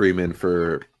Royce Freeman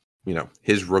for, you know,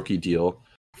 his rookie deal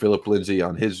Philip Lindsay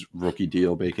on his rookie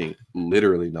deal making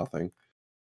literally nothing.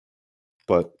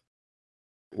 But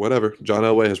whatever. John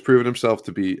Elway has proven himself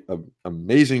to be an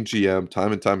amazing GM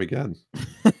time and time again.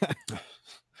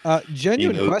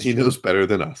 Genuine question. He knows better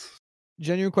than us.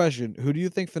 Genuine question. Who do you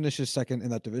think finishes second in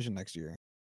that division next year?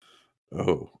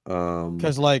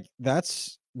 Because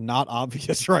that's not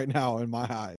obvious right now in my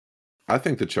eyes. I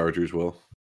think the Chargers will.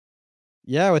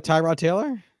 Yeah, with Tyrod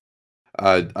Taylor?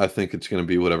 I think it's going to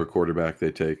be whatever quarterback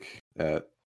they take at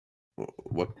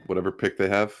whatever pick they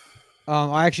have.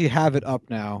 I actually have it up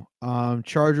now.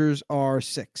 Chargers are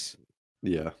 6.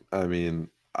 Yeah, I mean,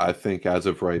 I think as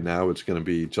of right now, it's going to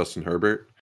be Justin Herbert.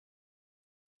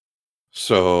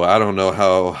 So I don't know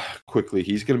how quickly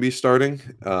he's going to be starting.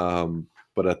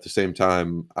 But at the same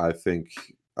time, I think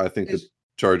the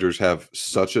Chargers have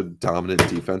such a dominant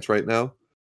defense right now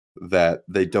that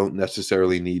they don't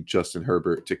necessarily need Justin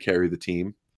Herbert to carry the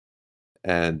team.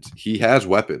 And he has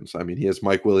weapons. I mean, he has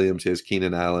Mike Williams, he has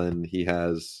Keenan Allen, he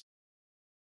has...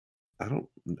 I don't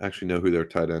actually know who their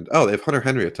tight end... Oh, they have Hunter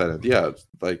Henry at tight end. Yeah,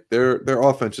 like their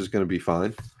offense is going to be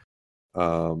fine.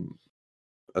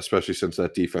 Especially since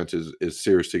that defense is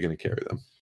seriously going to carry them.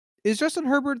 Is Justin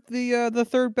Herbert the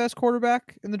third best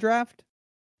quarterback in the draft?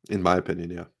 In my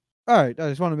opinion, yeah. All right, I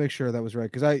just want to make sure that was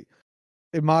right because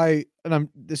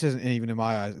this isn't even in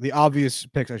my eyes. The obvious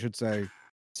picks, I should say,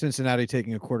 Cincinnati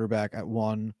taking a quarterback at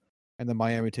 1, and then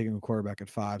Miami taking a quarterback at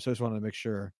 5. So I just wanted to make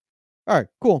sure. All right,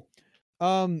 cool.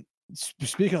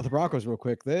 Speaking of the Broncos, real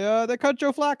quick, they cut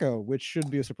Joe Flacco, which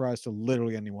shouldn't be a surprise to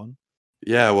literally anyone.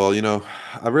 Yeah, well,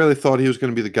 I really thought he was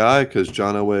going to be the guy because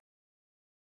John Elway,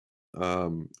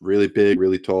 really big,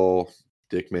 really tall,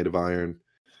 dick made of iron.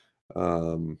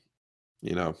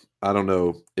 I don't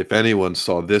know if anyone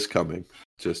saw this coming.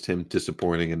 Just him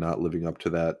disappointing and not living up to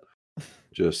that.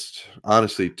 Just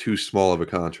honestly too small of a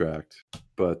contract.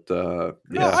 But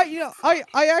yeah,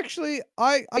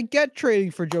 I get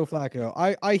trading for Joe Flacco.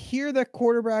 I hear that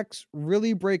quarterbacks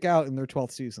really break out in their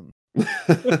 12th season.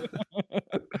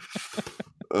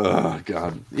 Oh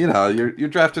God! You're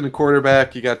drafting a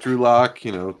quarterback. You got Drew Lock.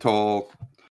 Tall.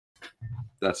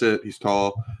 That's it. He's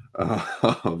tall.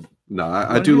 No,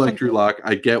 I do like Drew Lock.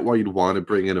 I get why you'd want to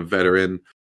bring in a veteran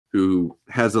who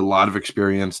has a lot of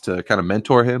experience to kind of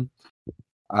mentor him.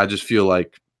 I just feel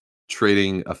like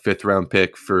trading a 5th round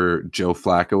pick for Joe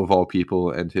Flacco of all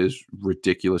people and his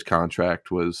ridiculous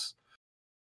contract was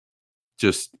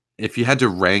just, if you had to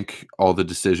rank all the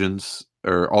decisions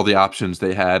or all the options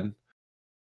they had,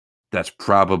 that's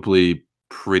probably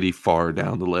pretty far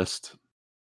down the list.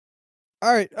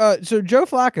 All right. So Joe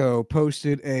Flacco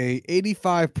posted a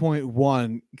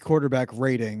 85.1 quarterback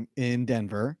rating in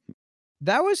Denver.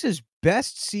 That was his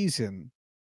best season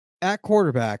at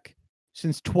quarterback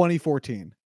since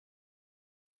 2014,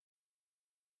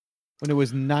 when it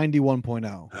was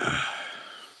 91.0.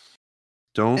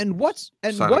 Don't sign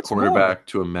a quarterback more?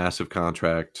 to a massive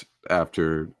contract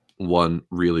after one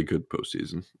really good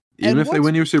postseason. Even if they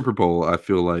win your Super Bowl, I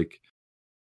feel like,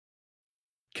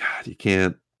 God, you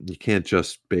can't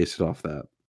just base it off that.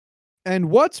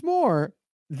 And what's more,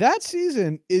 that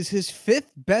season is his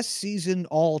 5th best season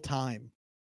all time.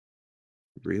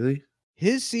 Really?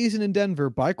 His season in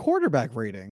Denver by quarterback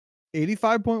rating,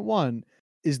 85.1,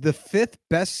 is the 5th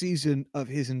best season of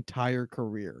his entire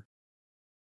career.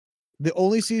 The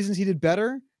only seasons he did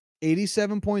better,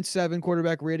 87.7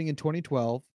 quarterback rating in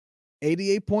 2012,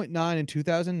 88.9 in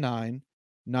 2009,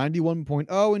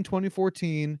 91.0 in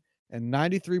 2014, and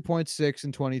 93.6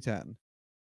 in 2010.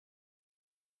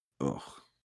 Ugh.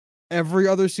 Every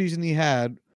other season he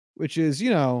had, which is,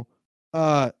 7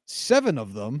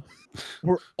 of them,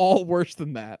 were all worse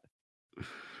than that.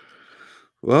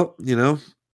 Well,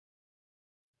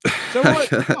 So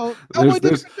what?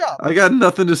 I got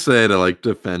nothing to say to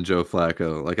defend Joe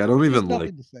Flacco. I don't even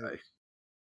like.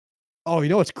 Oh, you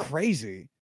know what's crazy?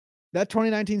 That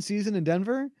 2019 season in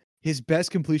Denver, his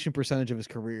best completion percentage of his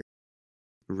career.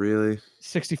 Really?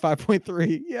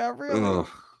 65.3. Yeah, really. Ugh.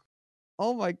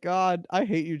 Oh my God. I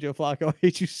hate you, Joe Flacco. I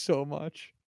hate you so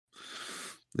much.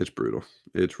 It's brutal.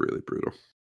 It's really brutal.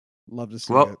 Love to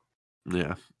see it.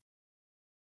 Yeah.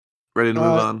 Ready to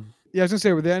move on? Yeah, I was gonna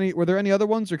say, were there any other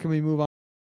ones, or can we move on?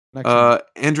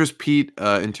 Andres Pete,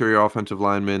 interior offensive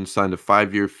lineman, signed a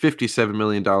 5-year, $57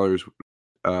 million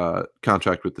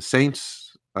contract with the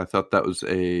Saints. I thought that was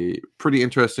a pretty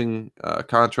interesting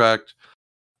contract.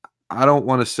 I don't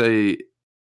want to say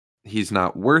he's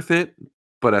not worth it,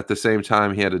 but at the same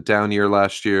time, he had a down year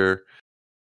last year,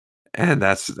 and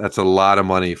that's a lot of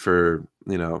money for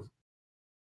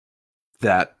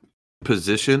that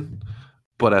position.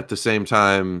 But at the same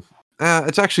time,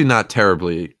 it's actually not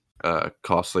terribly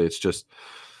costly. It's just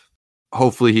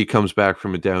hopefully he comes back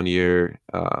from a down year.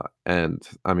 And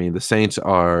I mean, the Saints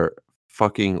are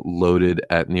fucking loaded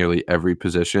at nearly every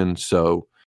position, so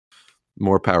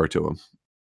more power to them.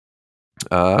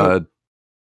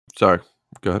 Sorry,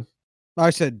 go ahead. I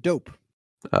said dope.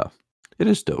 It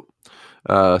is dope.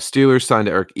 Steelers signed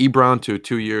Eric Ebron to a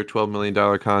 2-year, $12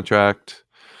 million contract.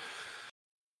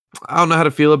 I don't know how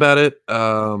to feel about it.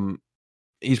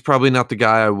 He's probably not the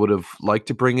guy I would have liked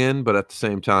to bring in, but at the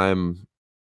same time,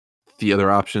 the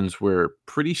other options were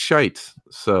pretty shite.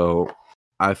 So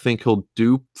I think he'll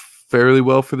do fairly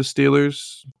well for the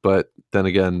Steelers, but then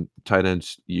again, tight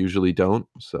ends usually don't.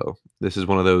 So this is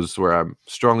one of those where I'm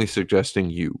strongly suggesting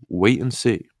you wait and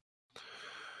see.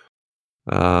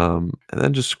 And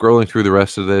then just scrolling through the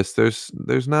rest of this,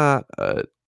 there's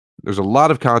a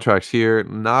lot of contracts here,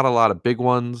 not a lot of big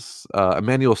ones.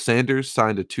 Emmanuel Sanders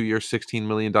signed a 2-year, $16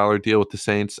 million deal with the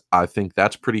Saints. I think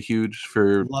that's pretty huge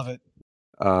for Love it.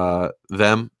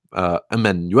 them.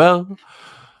 Emmanuel.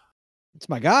 It's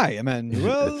my guy,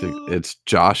 Emmanuel. I think it's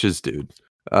Josh's dude.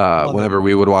 Love Whenever it.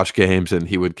 we would watch games and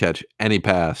he would catch any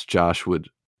pass, Josh would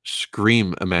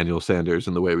scream Emmanuel Sanders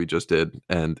in the way we just did.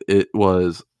 And it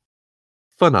was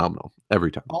phenomenal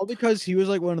every time. All because he was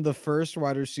like one of the first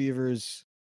wide receivers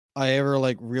I ever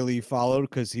like really followed,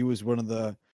 because he was one of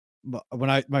the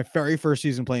my very first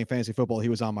season playing fantasy football, he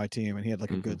was on my team and he had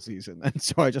like a good season. And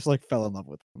so I just like fell in love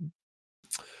with him.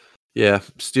 Yeah,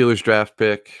 Steelers draft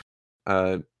pick.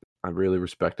 I really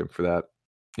respect him for that.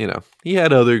 You know, he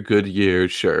had other good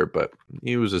years, sure, but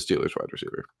he was a Steelers wide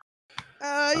receiver.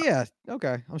 Yeah,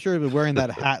 okay. I'm sure he'll be wearing that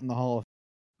hat in the hall.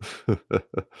 But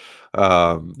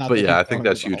that yeah, he I think won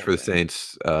that's the huge Hall for the of Fame.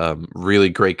 Saints. Really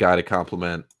great guy to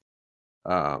compliment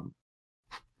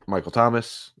Michael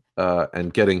Thomas,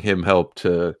 and getting him help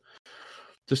to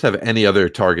just have any other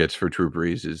targets for Drew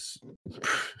Brees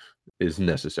is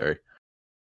necessary.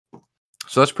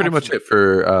 So that's pretty much it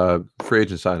for free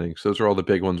agent signings. Those are all the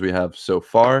big ones we have so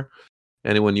far.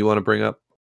 Anyone you want to bring up?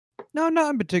 No,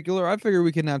 not in particular. I figure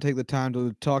we can now take the time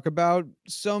to talk about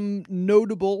some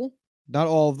notable, not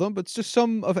all of them, but just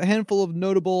a handful of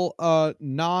notable or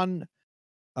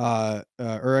I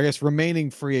guess remaining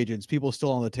free agents, people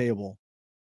still on the table.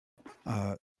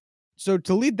 So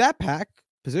to lead that pack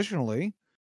positionally,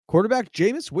 quarterback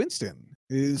Jameis Winston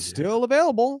is still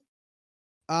available.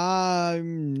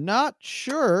 I'm not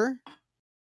sure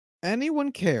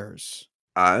anyone cares.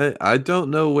 I don't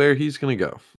know where he's gonna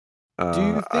go. Do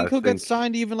you think he'll get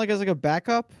signed even like as like a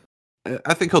backup?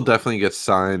 I think he'll definitely get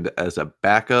signed as a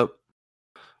backup.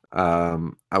 I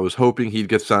was hoping he'd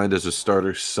get signed as a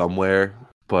starter somewhere,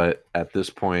 but at this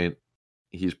point,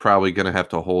 he's probably going to have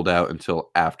to hold out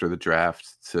until after the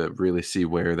draft to really see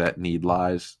where that need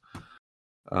lies.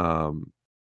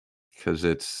 Because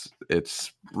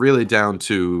it's really down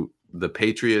to the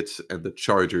Patriots and the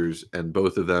Chargers, and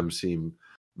both of them seem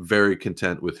very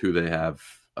content with who they have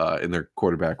in their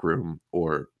quarterback room,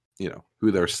 or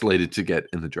who they're slated to get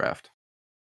in the draft.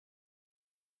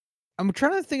 I'm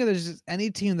trying to think if there's just any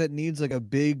team that needs like a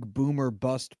big boomer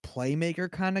bust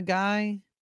playmaker kind of guy.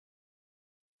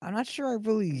 I'm not sure. I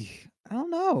don't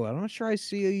know. I'm not sure I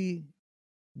see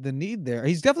the need there.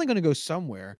 He's definitely going to go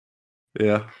somewhere.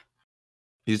 Yeah,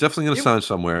 he's definitely going to sign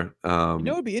somewhere.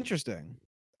 It would be interesting,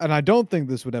 and I don't think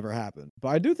this would ever happen, but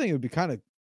I do think it would be kind of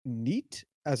neat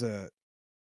as a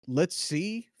let's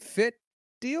see fit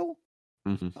deal.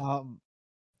 Mm-hmm.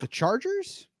 The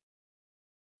Chargers.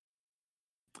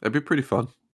 That'd be pretty fun.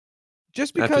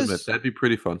 Just because that'd be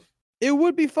pretty fun. It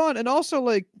would be fun, and also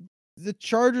like the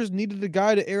Chargers needed a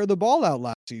guy to air the ball out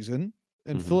last season,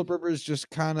 and Phillip Rivers just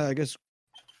kind of, I guess,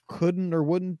 couldn't or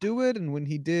wouldn't do it, and when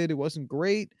he did, it wasn't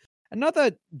great. And not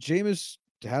that Jameis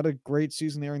had a great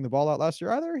season airing the ball out last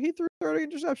year either. He threw 30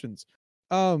 interceptions.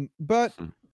 But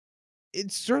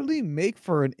it certainly make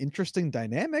for an interesting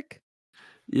dynamic.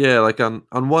 Yeah, like on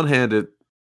one hand,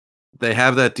 they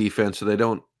have that defense, so they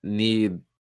don't need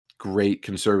great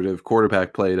conservative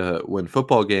quarterback play to win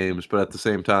football games, but at the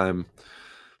same time,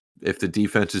 if the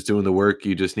defense is doing the work,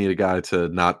 you just need a guy to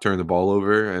not turn the ball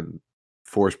over and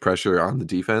force pressure on the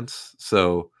defense.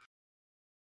 So,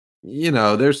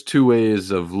 there's two ways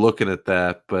of looking at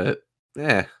that, but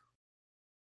that'd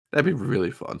be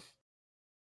really fun.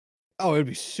 Oh, it'd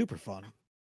be super fun.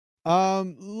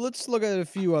 Let's look at a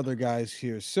few other guys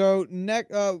here. So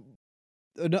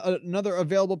another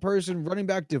available person, running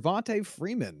back Devontae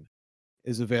Freeman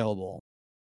is available.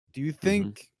 Do you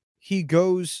think he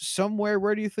goes somewhere?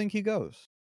 Where do you think he goes?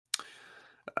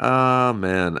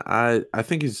 Man, I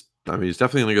think he's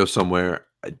definitely going to go somewhere.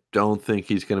 I don't think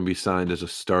he's going to be signed as a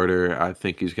starter. I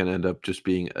think he's going to end up just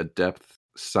being a depth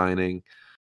signing.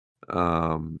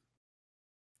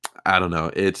 I don't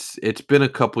know. It's been a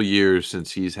couple years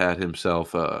since he's had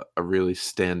himself a really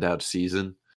standout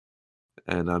season,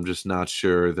 and I'm just not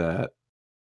sure that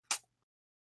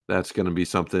that's going to be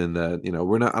something that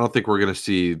we're not. I don't think we're going to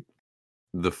see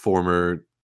the former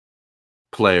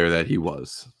player that he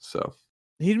was. So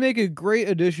He'd make a great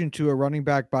addition to a running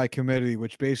back by committee,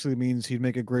 which basically means he'd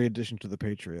make a great addition to the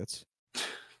Patriots.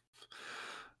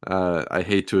 I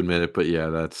hate to admit it, but yeah,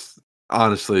 that's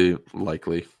honestly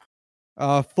likely.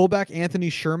 Fullback Anthony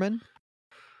Sherman.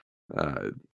 I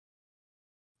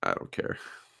don't care.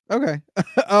 Okay.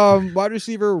 Wide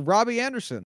receiver Robbie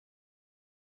Anderson.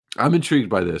 I'm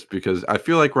intrigued by this because I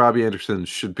feel like Robbie Anderson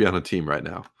should be on a team right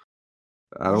now.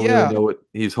 I don't Yeah. really know what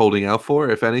he's holding out for,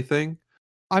 if anything.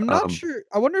 I'm not sure.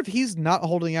 I wonder if he's not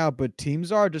holding out, but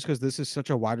teams are, just because this is such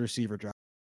a wide receiver draft.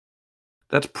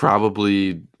 It's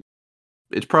probably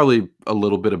a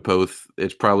little bit of both.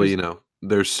 It's probably,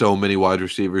 there's so many wide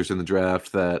receivers in the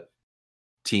draft that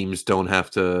teams don't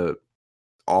have to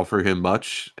offer him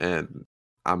much, and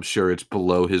I'm sure it's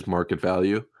below his market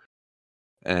value.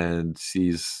 And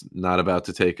he's not about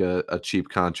to take a cheap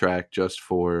contract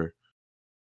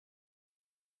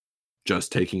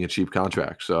just taking a cheap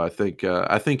contract. So I think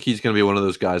he's going to be one of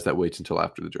those guys that waits until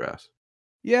after the draft.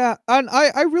 Yeah, and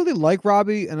I really like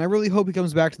Robbie, and I really hope he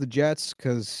comes back to the Jets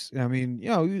because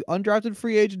undrafted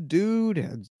free agent dude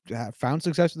and found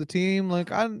success with the team.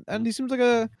 And he seems like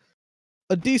a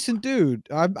decent dude.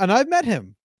 I've met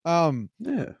him.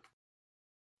 Yeah.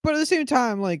 But at the same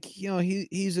time,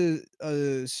 he's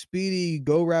a speedy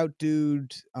go route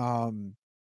dude.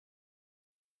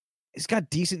 He's got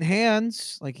decent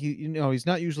hands. He's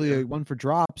not usually a one for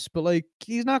drops, but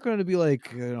he's not going to be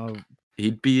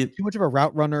he'd be too much of a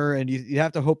route runner, and you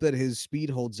have to hope that his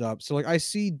speed holds up. So I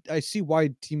see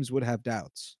why teams would have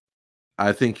doubts.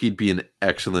 I think he'd be an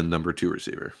excellent number 2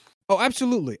 receiver. Oh,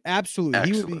 absolutely.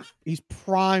 Excellent. He's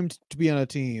primed to be on a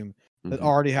team that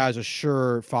already has a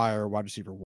surefire wide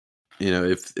receiver.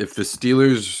 If the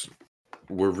Steelers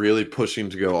were really pushing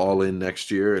to go all in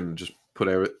next year and just put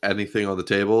anything on the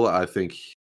table, I think.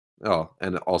 Oh,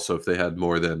 and also if they had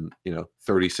more than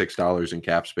 $36 in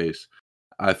cap space,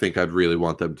 I think I'd really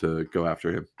want them to go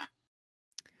after him.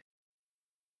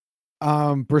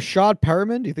 Brashad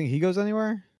Perriman, do you think he goes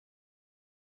anywhere?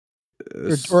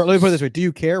 Or let me put it this way: do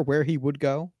you care where he would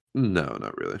go? No,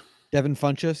 not really. Devin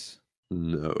Funchess?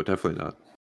 No, definitely not.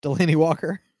 Delaney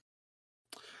Walker?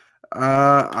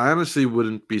 I honestly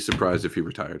wouldn't be surprised if he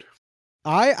retired.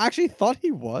 I actually thought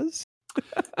he was.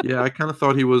 Yeah, I kind of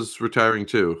thought he was retiring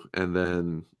too, and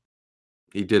then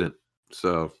he didn't.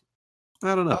 So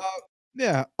I don't know.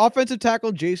 Yeah, offensive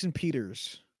tackle Jason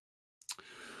Peters.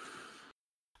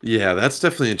 Yeah, that's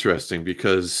definitely interesting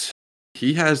because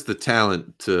he has the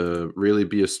talent to really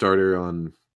be a starter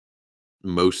on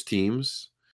most teams.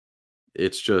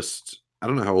 It's just I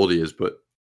don't know how old he is, but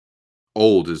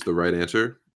old is the right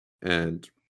answer. And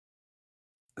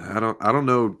I don't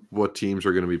know what teams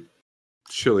are going to be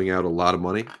shilling out a lot of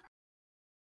money.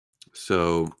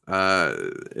 So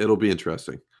it'll be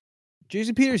interesting.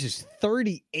 Jason Peters is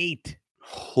 38.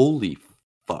 Holy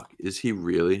fuck. Is he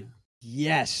really?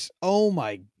 Yes. Oh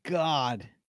my God.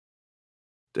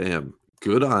 Damn.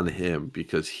 Good on him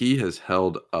because he has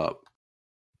held up.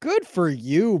 Good for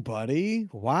you, buddy.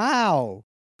 Wow.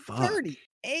 Fuck.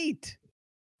 38.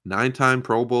 9-time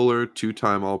Pro Bowler,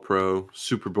 2-time All-Pro,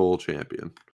 Super Bowl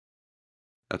champion.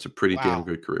 That's a pretty damn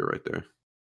good career right there.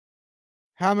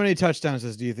 How many touchdowns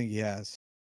do you think he has?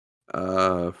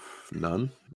 None.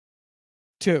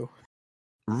 2.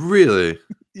 Really?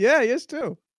 Yeah, he has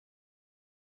 2.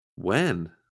 When?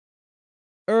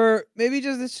 Or maybe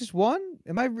it's just 1?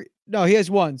 No, he has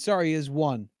 1. Sorry, he has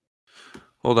 1.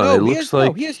 Hold on. It looks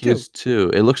like he has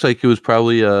 2. It looks like it was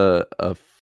probably a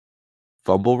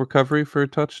fumble recovery for a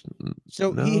touchdown.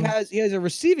 So he has a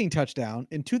receiving touchdown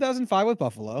in 2005 with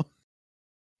Buffalo.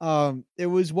 It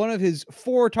was one of his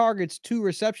 4 targets, 2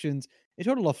 receptions, a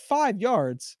total of 5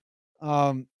 yards.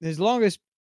 His longest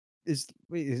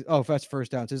that's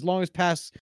first downs. His longest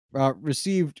pass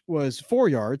received was 4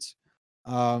 yards.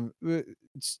 But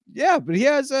he's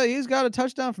got a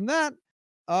touchdown from that.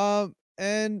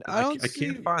 And I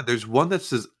can't find. There's one that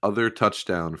says other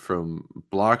touchdown from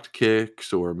blocked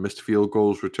kicks or missed field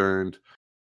goals returned.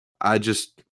 I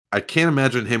can't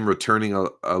imagine him returning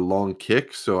a long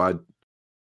kick, so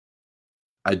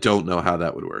I don't know how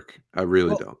that would work. I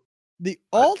really don't. The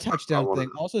all touchdown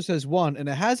thing also says 1, and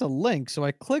it has a link. So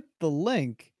I clicked the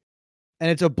link,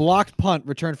 and it's a blocked punt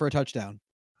returned for a touchdown.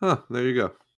 Huh, there you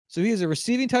go. So he has a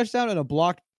receiving touchdown and a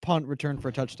blocked punt return for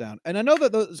a touchdown. And I know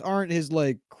that those aren't his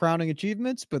crowning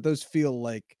achievements, but those feel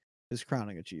like his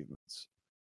crowning achievements.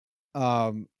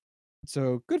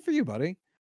 So good for you, buddy.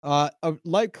 A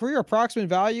like career approximate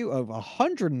value of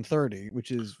 130,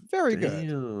 which is very good.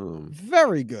 Damn.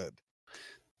 Very good.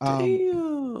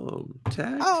 Damn.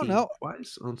 Tag I don't team know.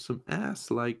 twice on some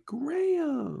ass like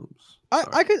Grams. I,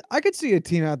 Sorry. I could I could see a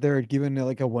team out there giving it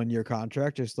like a 1-year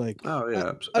contract, just like Oh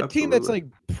yeah, a team that's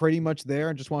absolutely. like pretty much there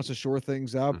and just wants to shore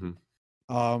things up.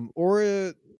 Mhm.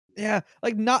 Or yeah,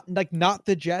 not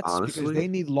the Jets because Honestly, they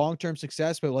need long-term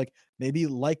success, but like maybe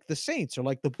like the Saints or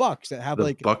like the Bucks that have the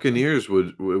like Buccaneers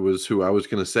was who I was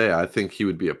gonna say. I think he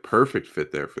would be a perfect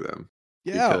fit there for them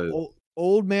yeah, because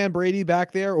old man Brady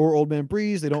back there or old man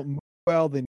Breeze. They don't move well.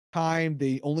 They need time.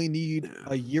 They only need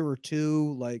a year or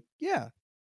two. Like yeah,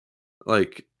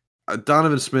 like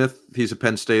Donovan Smith, he's a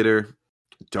Penn Stater.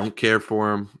 Don't care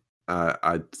for him.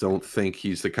 I don't think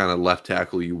he's the kind of left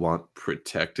tackle you want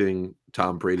protecting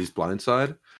Tom Brady's blind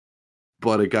side.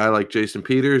 But a guy like Jason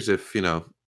Peters, if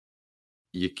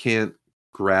you can't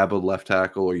grab a left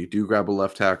tackle or you do grab a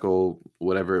left tackle,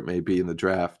 whatever it may be in the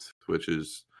draft, which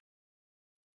is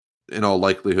in all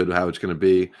likelihood how it's going to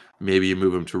be, maybe you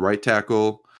move him to right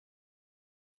tackle.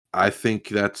 I think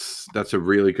that's a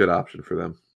really good option for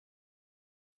them.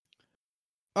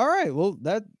 all right. Well,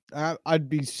 I'd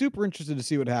be super interested to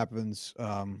see what happens.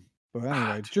 But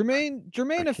anyway, Jermaine I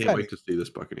can't Ifedi. wait to see this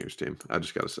Buccaneers team. I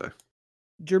just got to say.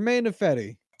 Jermaine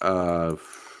Ifedi. Uh,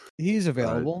 He's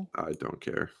available. I don't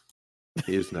care.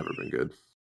 He's never been good.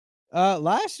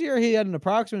 Last year he had an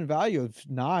approximate value of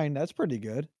 9. That's pretty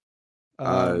good.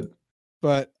 Uh,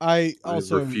 But I I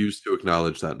also refuse to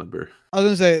acknowledge that number. I was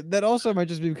gonna say that also might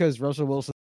just be because Russell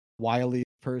Wilson is the wiliest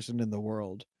person in the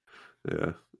world.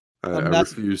 Yeah. I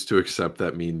That's refuse to accept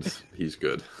that means he's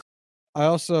good. I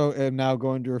also am now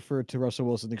going to refer to Russell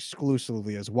Wilson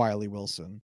exclusively as Wiley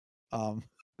Wilson. Um,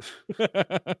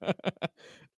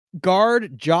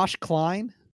 guard Josh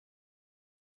Klein.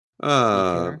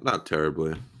 Not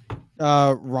terribly.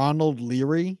 Ronald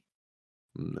Leary.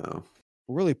 No.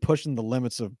 We're really pushing the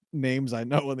limits of names I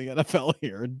know in the NFL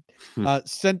here. Hmm.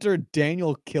 Center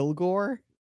Daniel Kilgore.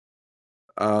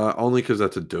 Only because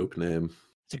that's a dope name.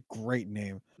 It's a great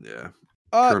name. Yeah.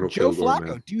 Joe Kilgore, Flacco.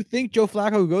 man. Do you think Joe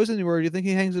Flacco goes anywhere? Or do you think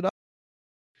he hangs it up?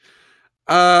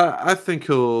 I think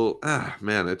he'll.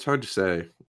 Man, it's hard to say.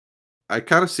 I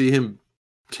kind of see him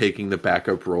taking the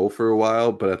backup role for a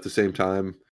while, but at the same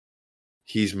time,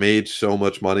 he's made so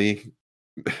much money.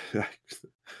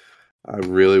 I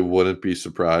really wouldn't be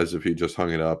surprised if he just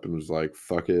hung it up and was like,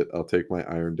 "Fuck it, I'll take my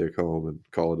iron dick home and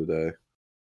call it a day."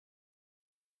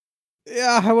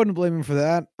 Yeah, I wouldn't blame him for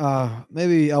that.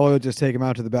 Maybe I'll just take him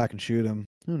out to the back and shoot him.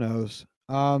 Who knows?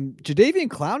 Jadeveon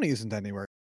Clowney isn't anywhere.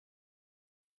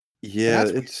 Yeah,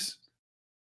 That's weird.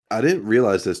 I didn't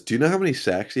realize this. Do you know how many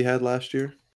sacks he had last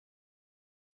year?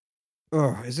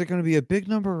 Is it going to be a big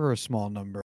number or a small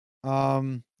number?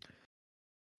 I'll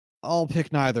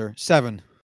pick neither. 7.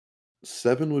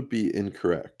 7 would be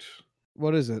incorrect.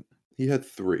 What is it? He had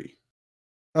 3.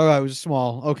 Oh, it was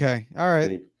small. Okay. All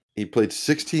right. And he played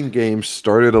 16 games,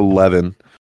 started 11,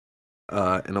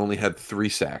 and only had 3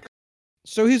 sacks.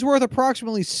 So he's worth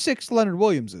approximately 6 Leonard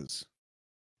Williamses.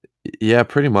 Yeah,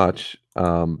 pretty much.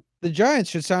 The Giants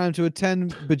should sign him to a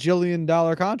 $10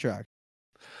 bajillion contract.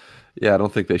 Yeah, I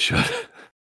don't think they should.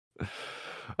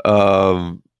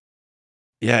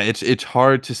 Yeah, it's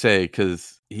hard to say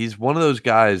because he's one of those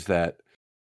guys that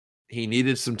he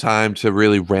needed some time to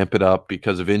really ramp it up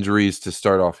because of injuries to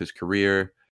start off his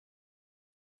career.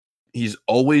 He's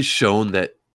always shown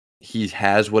that he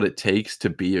has what it takes to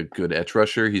be a good edge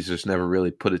rusher. He's just never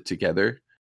really put it together.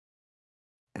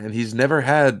 And he's never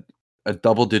had a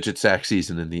double-digit sack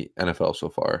season in the NFL so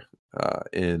far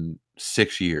in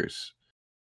 6 years.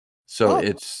 So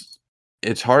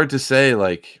it's hard to say,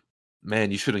 like,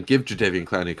 man, you shouldn't give Jadeveon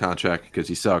Clowney a contract because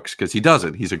he sucks, because he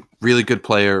doesn't. He's a really good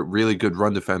player, really good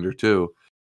run defender too.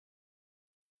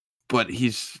 But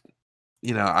he's,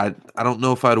 I don't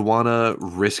know if I'd want to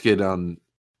risk it on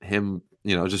him,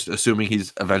 just assuming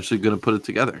he's eventually going to put it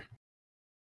together.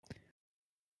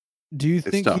 Do you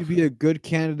think tough. he'd be a good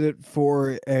candidate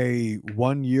for a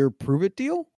 1-year prove-it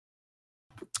deal?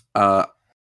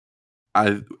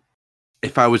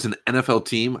 If I was an NFL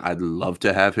team, I'd love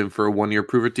to have him for a 1-year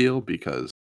prove-it deal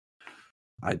because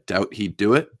I doubt he'd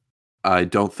do it. I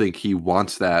don't think he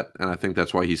wants that, and I think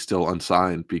that's why he's still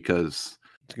unsigned because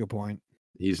that's a good point.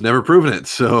 He's never proven it,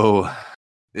 so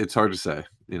it's hard to say,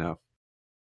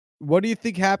 What do you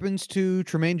think happens to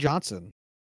Tremaine Johnson?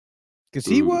 Because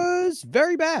he was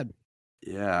very bad.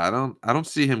 Yeah, I don't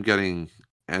see him getting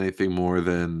anything more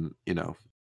than,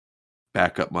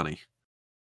 backup money.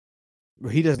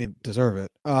 Well, he doesn't even deserve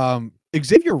it.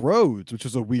 Xavier Rhodes, which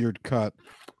was a weird cut.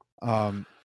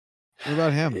 What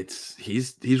about him?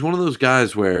 He's one of those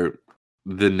guys where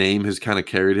the name has kind of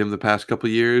carried him the past couple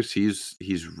of years.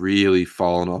 He's really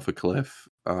fallen off a cliff.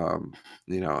 You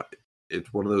know,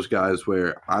 it's one of those guys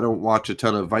where I don't watch a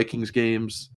ton of Vikings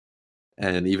games,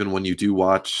 and even when you do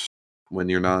watch, when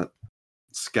you're not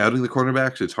scouting the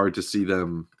cornerbacks, it's hard to see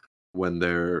them when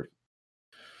they're,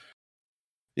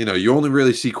 you only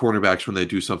really see cornerbacks when they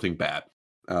do something bad,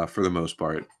 for the most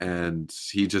part, and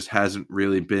he just hasn't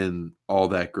really been all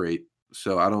that great.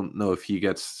 So I don't know if he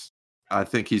gets. I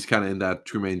think he's kind of in that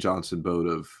Trumaine Johnson boat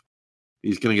of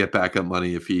he's going to get backup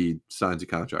money if he signs a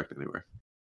contract anywhere.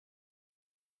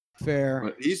 Fair.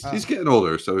 But he's getting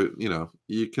older, so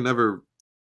you can never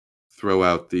throw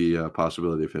out the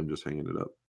possibility of him just hanging it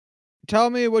up. Tell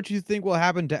me what you think will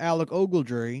happen to Alec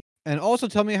Ogletree, and also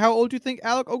tell me how old you think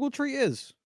Alec Ogletree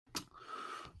is.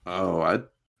 Oh, I'd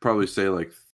probably say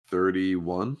like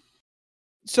 31.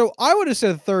 So I would have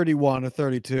said 31 or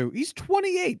 32. He's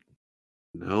 28.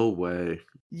 No way.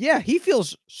 Yeah, he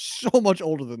feels so much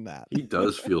older than that. He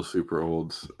does feel super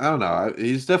old. I don't know.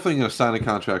 He's definitely going to sign a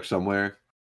contract somewhere.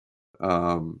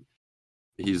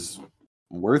 He's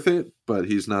worth it, but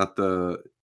he's not the.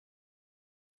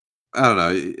 I don't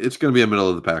know. It's going to be a middle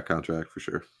of the pack contract for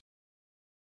sure.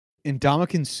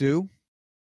 Ndamukong Suh?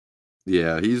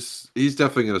 Yeah, he's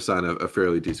definitely going to sign a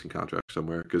fairly decent contract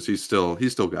somewhere because he's still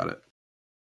got it.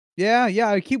 Yeah.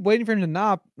 I keep waiting for him to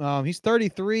not. He's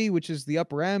 33, which is the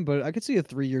upper end, but I could see a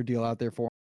 3-year deal out there for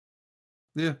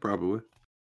him. Yeah, probably.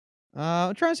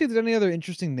 I'm trying to see if there's any other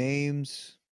interesting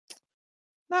names.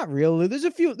 Not really. There's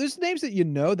names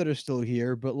that that are still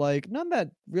here, but like none that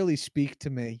really speak to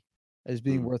me as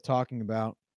being worth talking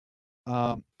about.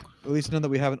 At least none that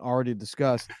we haven't already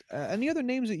discussed. Any other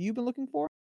names that you've been looking for?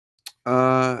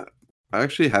 I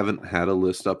actually haven't had a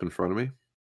list up in front of me.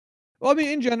 Well, I mean,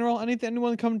 in general,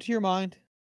 anyone come to your mind?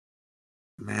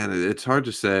 Man, it's hard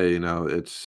to say.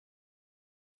 It's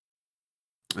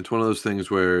one of those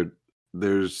things where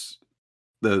there's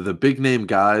the big name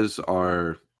guys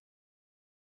are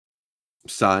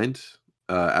signed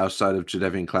outside of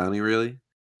Jadeveon Clowney, really.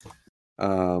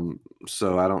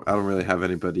 So I don't really have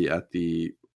anybody at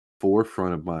the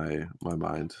forefront of my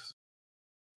mind.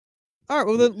 All right,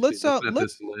 well then let's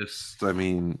this list. I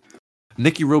mean,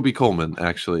 Nicky Roby-Coleman,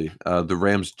 actually, the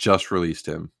Rams just released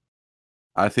him.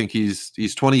 I think he's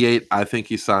 28. I think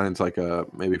he signs like a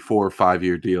maybe 4 or 5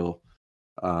 year deal.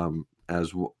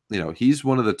 He's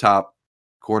one of the top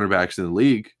cornerbacks in the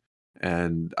league,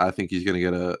 and I think he's going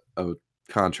to get a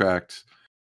contract,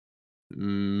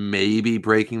 maybe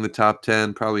breaking the top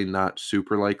 10. Probably not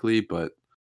super likely, but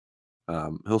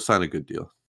he'll sign a good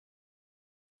deal.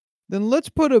 Then let's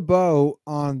put a bow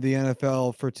on the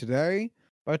NFL for today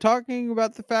by talking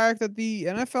about the fact that the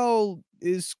NFL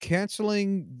is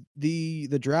canceling the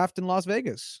draft in Las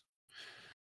Vegas.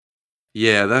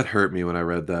 Yeah, that hurt me when I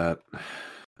read that.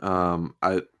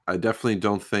 I definitely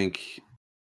don't think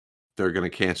they're going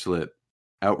to cancel it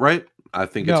outright. I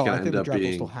think it's going to end up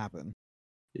being. Will still happen.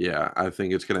 Yeah, I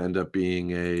think it's going to end up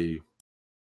being a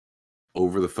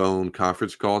over the phone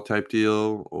conference call type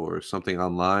deal or something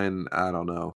online. I don't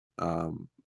know.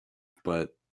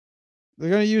 But they're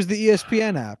going to use the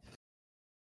ESPN app.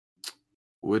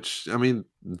 Which, I mean,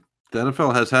 the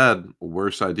NFL has had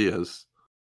worse ideas.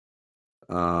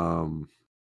 It's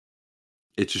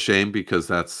a shame because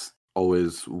that's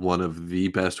always one of the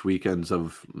best weekends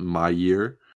of my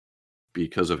year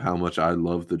because of how much I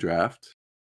love the draft.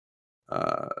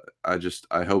 I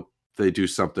hope they do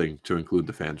something to include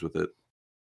the fans with it.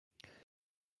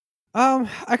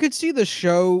 I could see the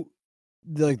show,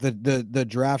 like the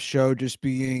draft show, just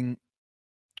being.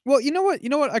 Well, you know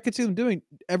what? I could see them doing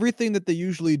everything that they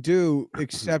usually do,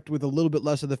 except with a little bit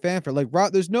less of the fanfare. Like,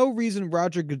 there's no reason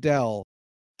Roger Goodell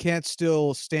can't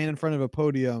still stand in front of a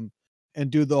podium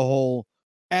and do the whole.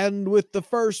 And with the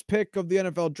first pick of the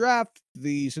NFL draft,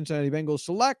 the Cincinnati Bengals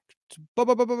select. Blah,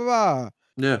 blah, blah, blah, blah.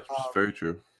 Yeah, very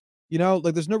true.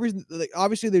 Like, there's no reason. Like,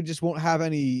 obviously, they just won't have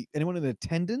anyone in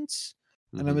attendance,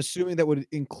 and I'm assuming that would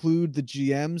include the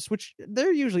GMs, which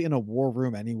they're usually in a war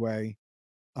room anyway.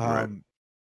 Right.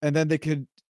 And then they could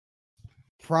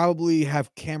probably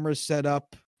have cameras set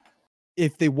up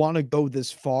if they want to go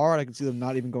this far. I can see them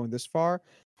not even going this far.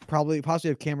 Possibly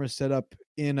have cameras set up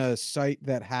in a site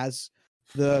that has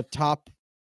the top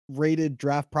rated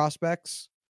draft prospects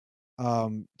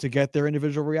to get their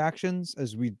individual reactions,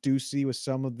 as we do see with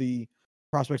some of the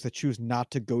prospects that choose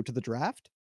not to go to the draft.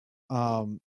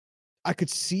 I could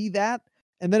see that.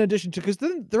 And then in addition to, because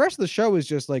then the rest of the show is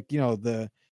just like, the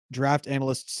draft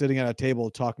analysts sitting at a table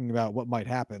talking about what might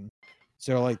happen.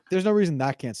 So like, there's no reason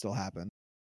that can't still happen.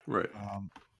 Right.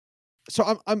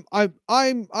 So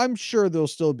I'm sure there'll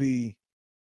still be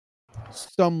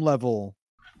some level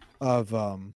of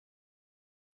I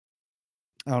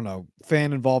don't know,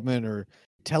 fan involvement or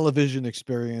television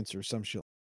experience or some shit.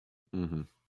 Hmm.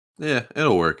 Yeah,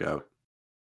 it'll work out.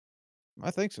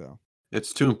 I think so.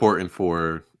 It's too important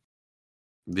for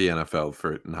the NFL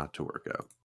for it not to work out.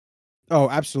 Oh,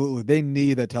 absolutely. They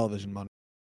need that television money.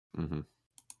 Hmm.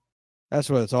 That's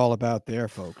what it's all about there,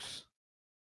 folks.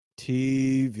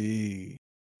 TV.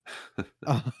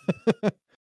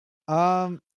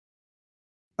 Um,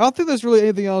 I don't think there's really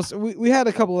anything else. We had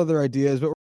a couple other ideas,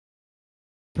 but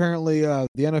apparently the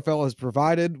NFL has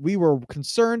provided. We were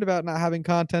concerned about not having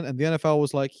content, and the NFL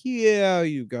was like, "Yeah,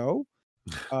 you go."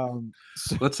 So,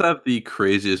 Let's have the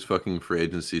craziest fucking free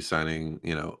agency signing,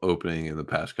 opening in the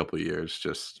past couple of years,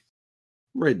 just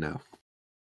right now.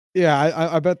 yeah,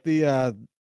 I bet the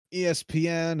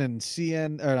ESPN and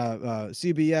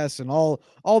CBS and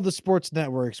all the sports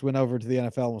networks went over to the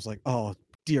NFL and was like, "Oh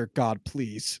dear God,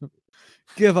 please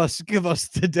give us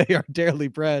today our daily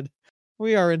bread.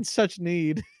 We are in such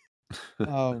need."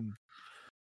 Um,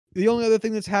 the only other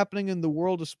thing that's happening in the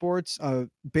world of sports,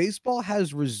 baseball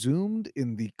has resumed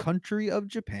in the country of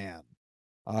Japan.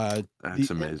 The That's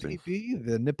amazing. NPB,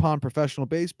 the Nippon Professional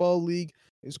Baseball League,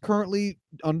 is currently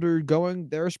undergoing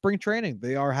their spring training.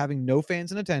 They are having no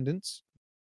fans in attendance,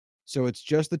 so it's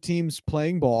just the teams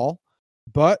playing ball.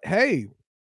 But hey,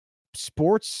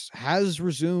 sports has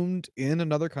resumed in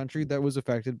another country that was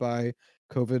affected by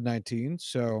COVID-19,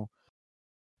 so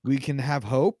we can have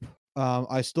hope.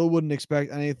 I still wouldn't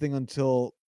expect anything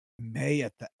until May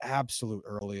at the absolute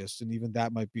earliest, and even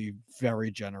that might be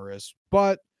very generous.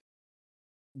 But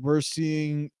we're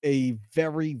seeing a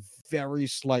very, very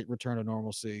slight return to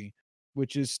normalcy,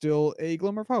 which is still a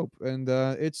glimmer of hope, and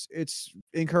it's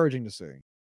encouraging to see.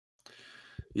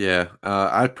 Yeah,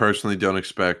 I personally don't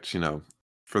expect,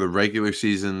 for the regular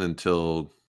season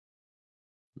until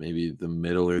maybe the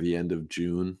middle or the end of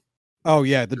June. Oh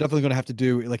yeah, they're definitely going to have to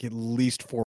do like at least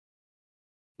 4.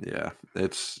 Yeah,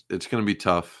 it's gonna be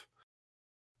tough.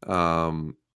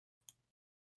 Um,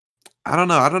 I don't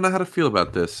know. I don't know how to feel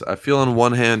about this. I feel on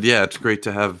one hand, yeah, it's great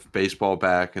to have baseball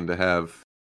back and to have,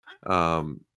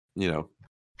 um, you know,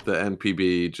 the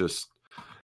NPB just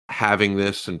having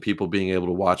this and people being able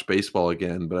to watch baseball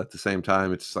again. But at the same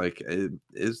time, it's like,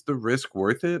 is the risk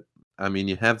worth it? I mean,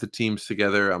 you have the teams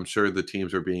together. I'm sure the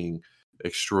teams are being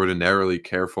extraordinarily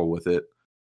careful with it.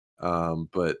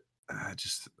 But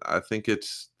I think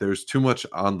there's too much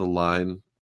on the line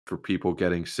for people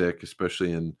getting sick,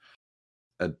 especially in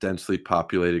a densely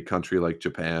populated country like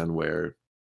Japan, where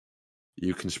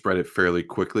you can spread it fairly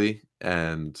quickly,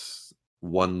 and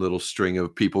one little string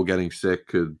of people getting sick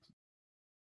could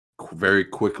very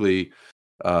quickly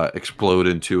explode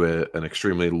into an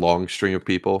extremely long string of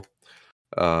people.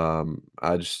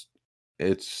 I just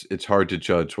it's hard to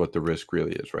judge what the risk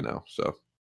really is right now. So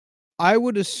I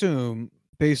would assume,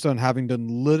 based on having done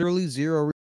literally zero,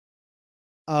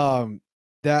 um,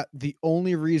 that the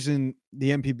only reason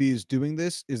the MPB is doing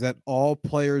this is that all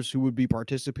players who would be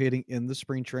participating in the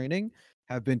spring training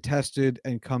have been tested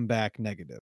and come back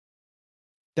negative.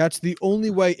 That's the only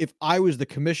way. If I was the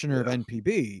commissioner of yeah,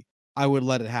 NPB, I would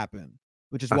let it happen,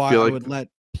 which is I why feel I like would let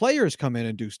players come in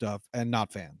and do stuff and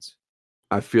not fans.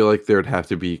 I feel like there'd have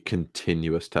to be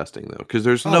continuous testing though, because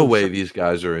there's no Oh, way sure. these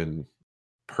guys are in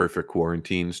perfect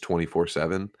quarantines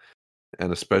 24/7,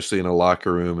 and especially in a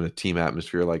locker room and a team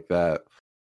atmosphere like that.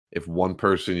 If one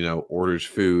person, orders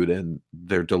food and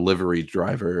their delivery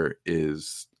driver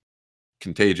is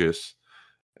contagious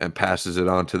and passes it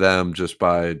on to them just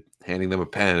by handing them a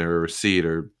pen or a receipt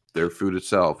or their food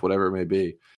itself, whatever it may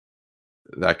be,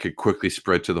 that could quickly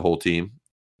spread to the whole team.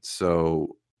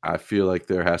 So I feel like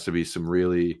there has to be some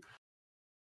really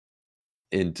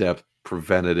in-depth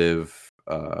preventative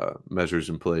measures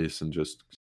in place and just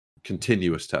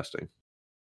continuous testing.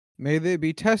 May they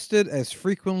be tested as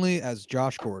frequently as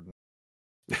Josh Gordon.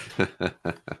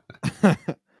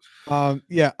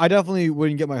 Yeah, I definitely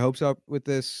wouldn't get my hopes up with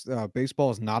this.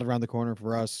 Baseball is not around the corner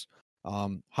for us.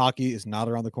 Hockey is not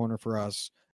around the corner for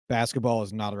us. Basketball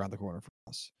is not around the corner for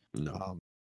us. No. Um,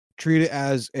 Treat it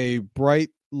as a bright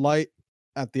light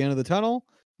at the end of the tunnel,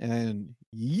 and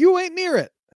you ain't near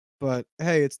it. But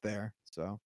hey, it's there.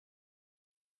 So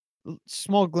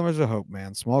small glimmers of hope,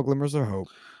 man. Small glimmers of hope.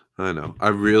 I know. I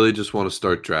really just want to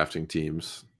start drafting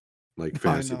teams, like I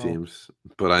fantasy know. teams,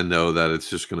 but I know that it's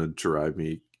just going to drive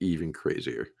me even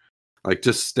crazier. Like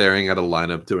just staring at a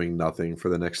lineup doing nothing for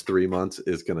the next 3 months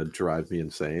is going to drive me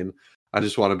insane. I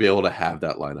just want to be able to have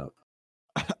that lineup.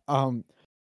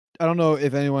 I don't know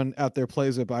if anyone out there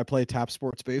plays it, but I play Tap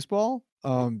Sports Baseball.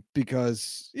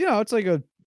 because it's like a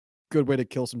good way to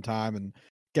kill some time and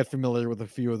get familiar with a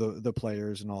few of the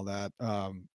players and all that.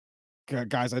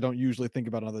 Guys I don't usually think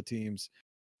about on other teams.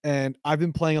 And I've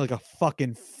been playing like a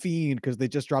fucking fiend because they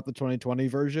just dropped the 2020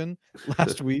 version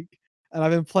last week. And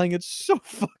I've been playing it so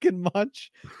fucking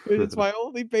much. It's my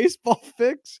only baseball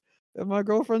fix. And my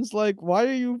girlfriend's like, why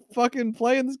are you fucking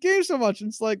playing this game so much? And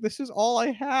it's like, this is all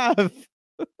I have.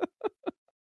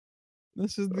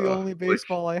 This is the only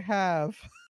baseball I have.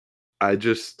 I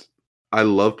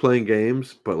love playing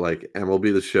games, but like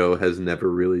MLB The Show has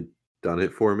never really done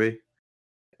it for me.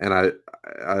 And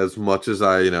as much as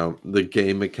the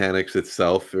game mechanics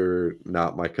itself are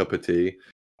not my cup of tea,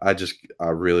 I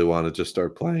really want to just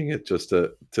start playing it just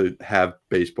to have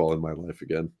baseball in my life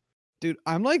again. Dude,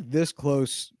 I'm like this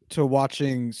close to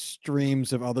watching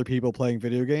streams of other people playing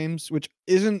video games, which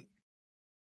isn't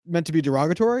meant to be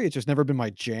derogatory. It's just never been my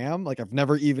jam. Like I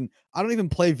don't even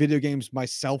play video games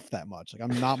myself that much.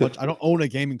 Like I don't own a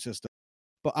gaming system,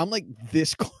 but I'm like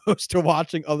this close to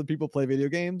watching other people play video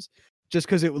games just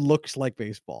because it looks like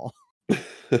baseball.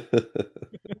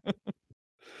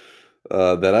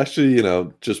 That actually,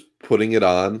 just putting it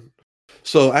on.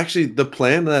 So actually the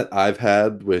plan that I've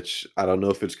had, which I don't know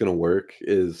if it's going to work,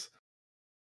 is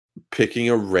picking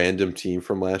a random team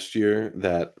from last year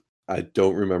that I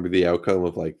don't remember the outcome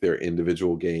of like their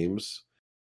individual games,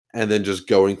 and then just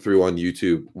going through on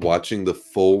YouTube, watching the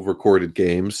full recorded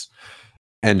games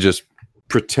and just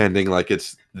pretending like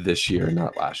it's this year,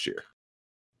 not last year.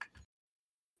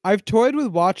 I've toyed with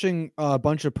watching a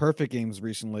bunch of Perfect Games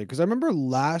recently because I remember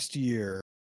last year,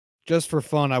 just for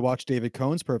fun, I watched David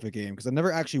Cohn's Perfect Game because I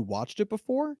never actually watched it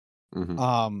before.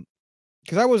 Mm-hmm.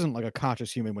 Because I wasn't like a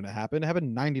conscious human when it happened. It happened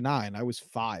in 99. I was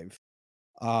 5.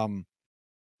 And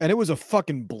it was a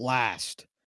fucking blast.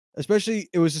 It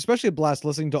was especially a blast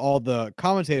listening to all the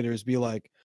commentators be like,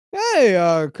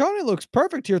 hey, Coney looks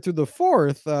perfect here through the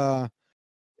 4th.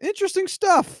 Interesting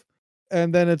stuff.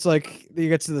 And then it's like he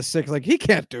gets to the 6th, like he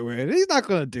can't do it. He's not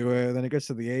gonna do it. And then it gets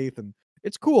to the 8th, and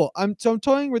it's cool. I'm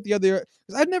toying with the other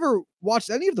because I've never watched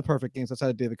any of the Perfect Games outside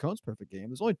of David Cohn's Perfect Game.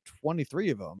 There's only 23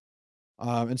 of them.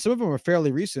 And some of them are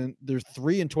fairly recent. There's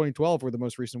 3 in 2012 were the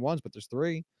most recent ones, but there's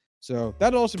 3. So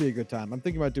that'd also be a good time. I'm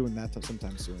thinking about doing that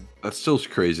sometime soon. That's still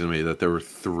crazy to me that there were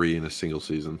 3 in a single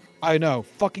season. I know,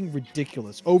 fucking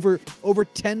ridiculous. Over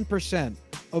 10%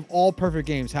 of all Perfect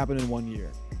Games happen in 1 year.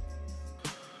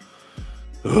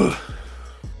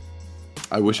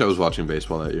 I wish I was watching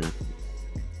baseball that year.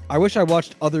 I wish I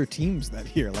watched other teams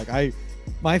that year. Like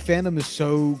my fandom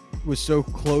was so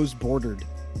close bordered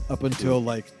up until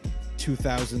like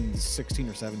 2016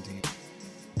 or 17.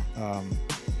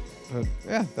 But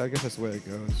yeah, I guess that's the way it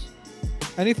goes.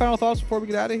 Any final thoughts before we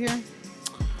get out of here?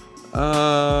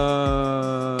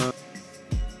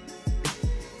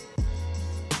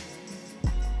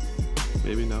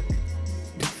 Maybe no.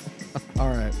 All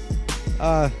right.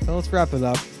 Then let's wrap it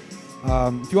up.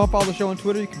 If you want to follow the show on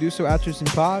Twitter, you can do so at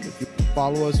JuicingPod. If you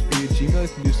follow us via Gmail, you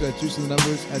can do so at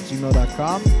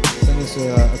juicingthenumbers@gmail.com. Send us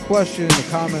a question, a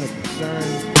comment, a concern,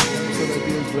 episode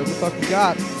ideas, whatever the fuck you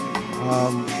got.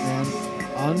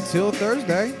 And until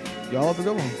Thursday, y'all have a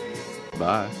good one.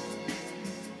 Bye.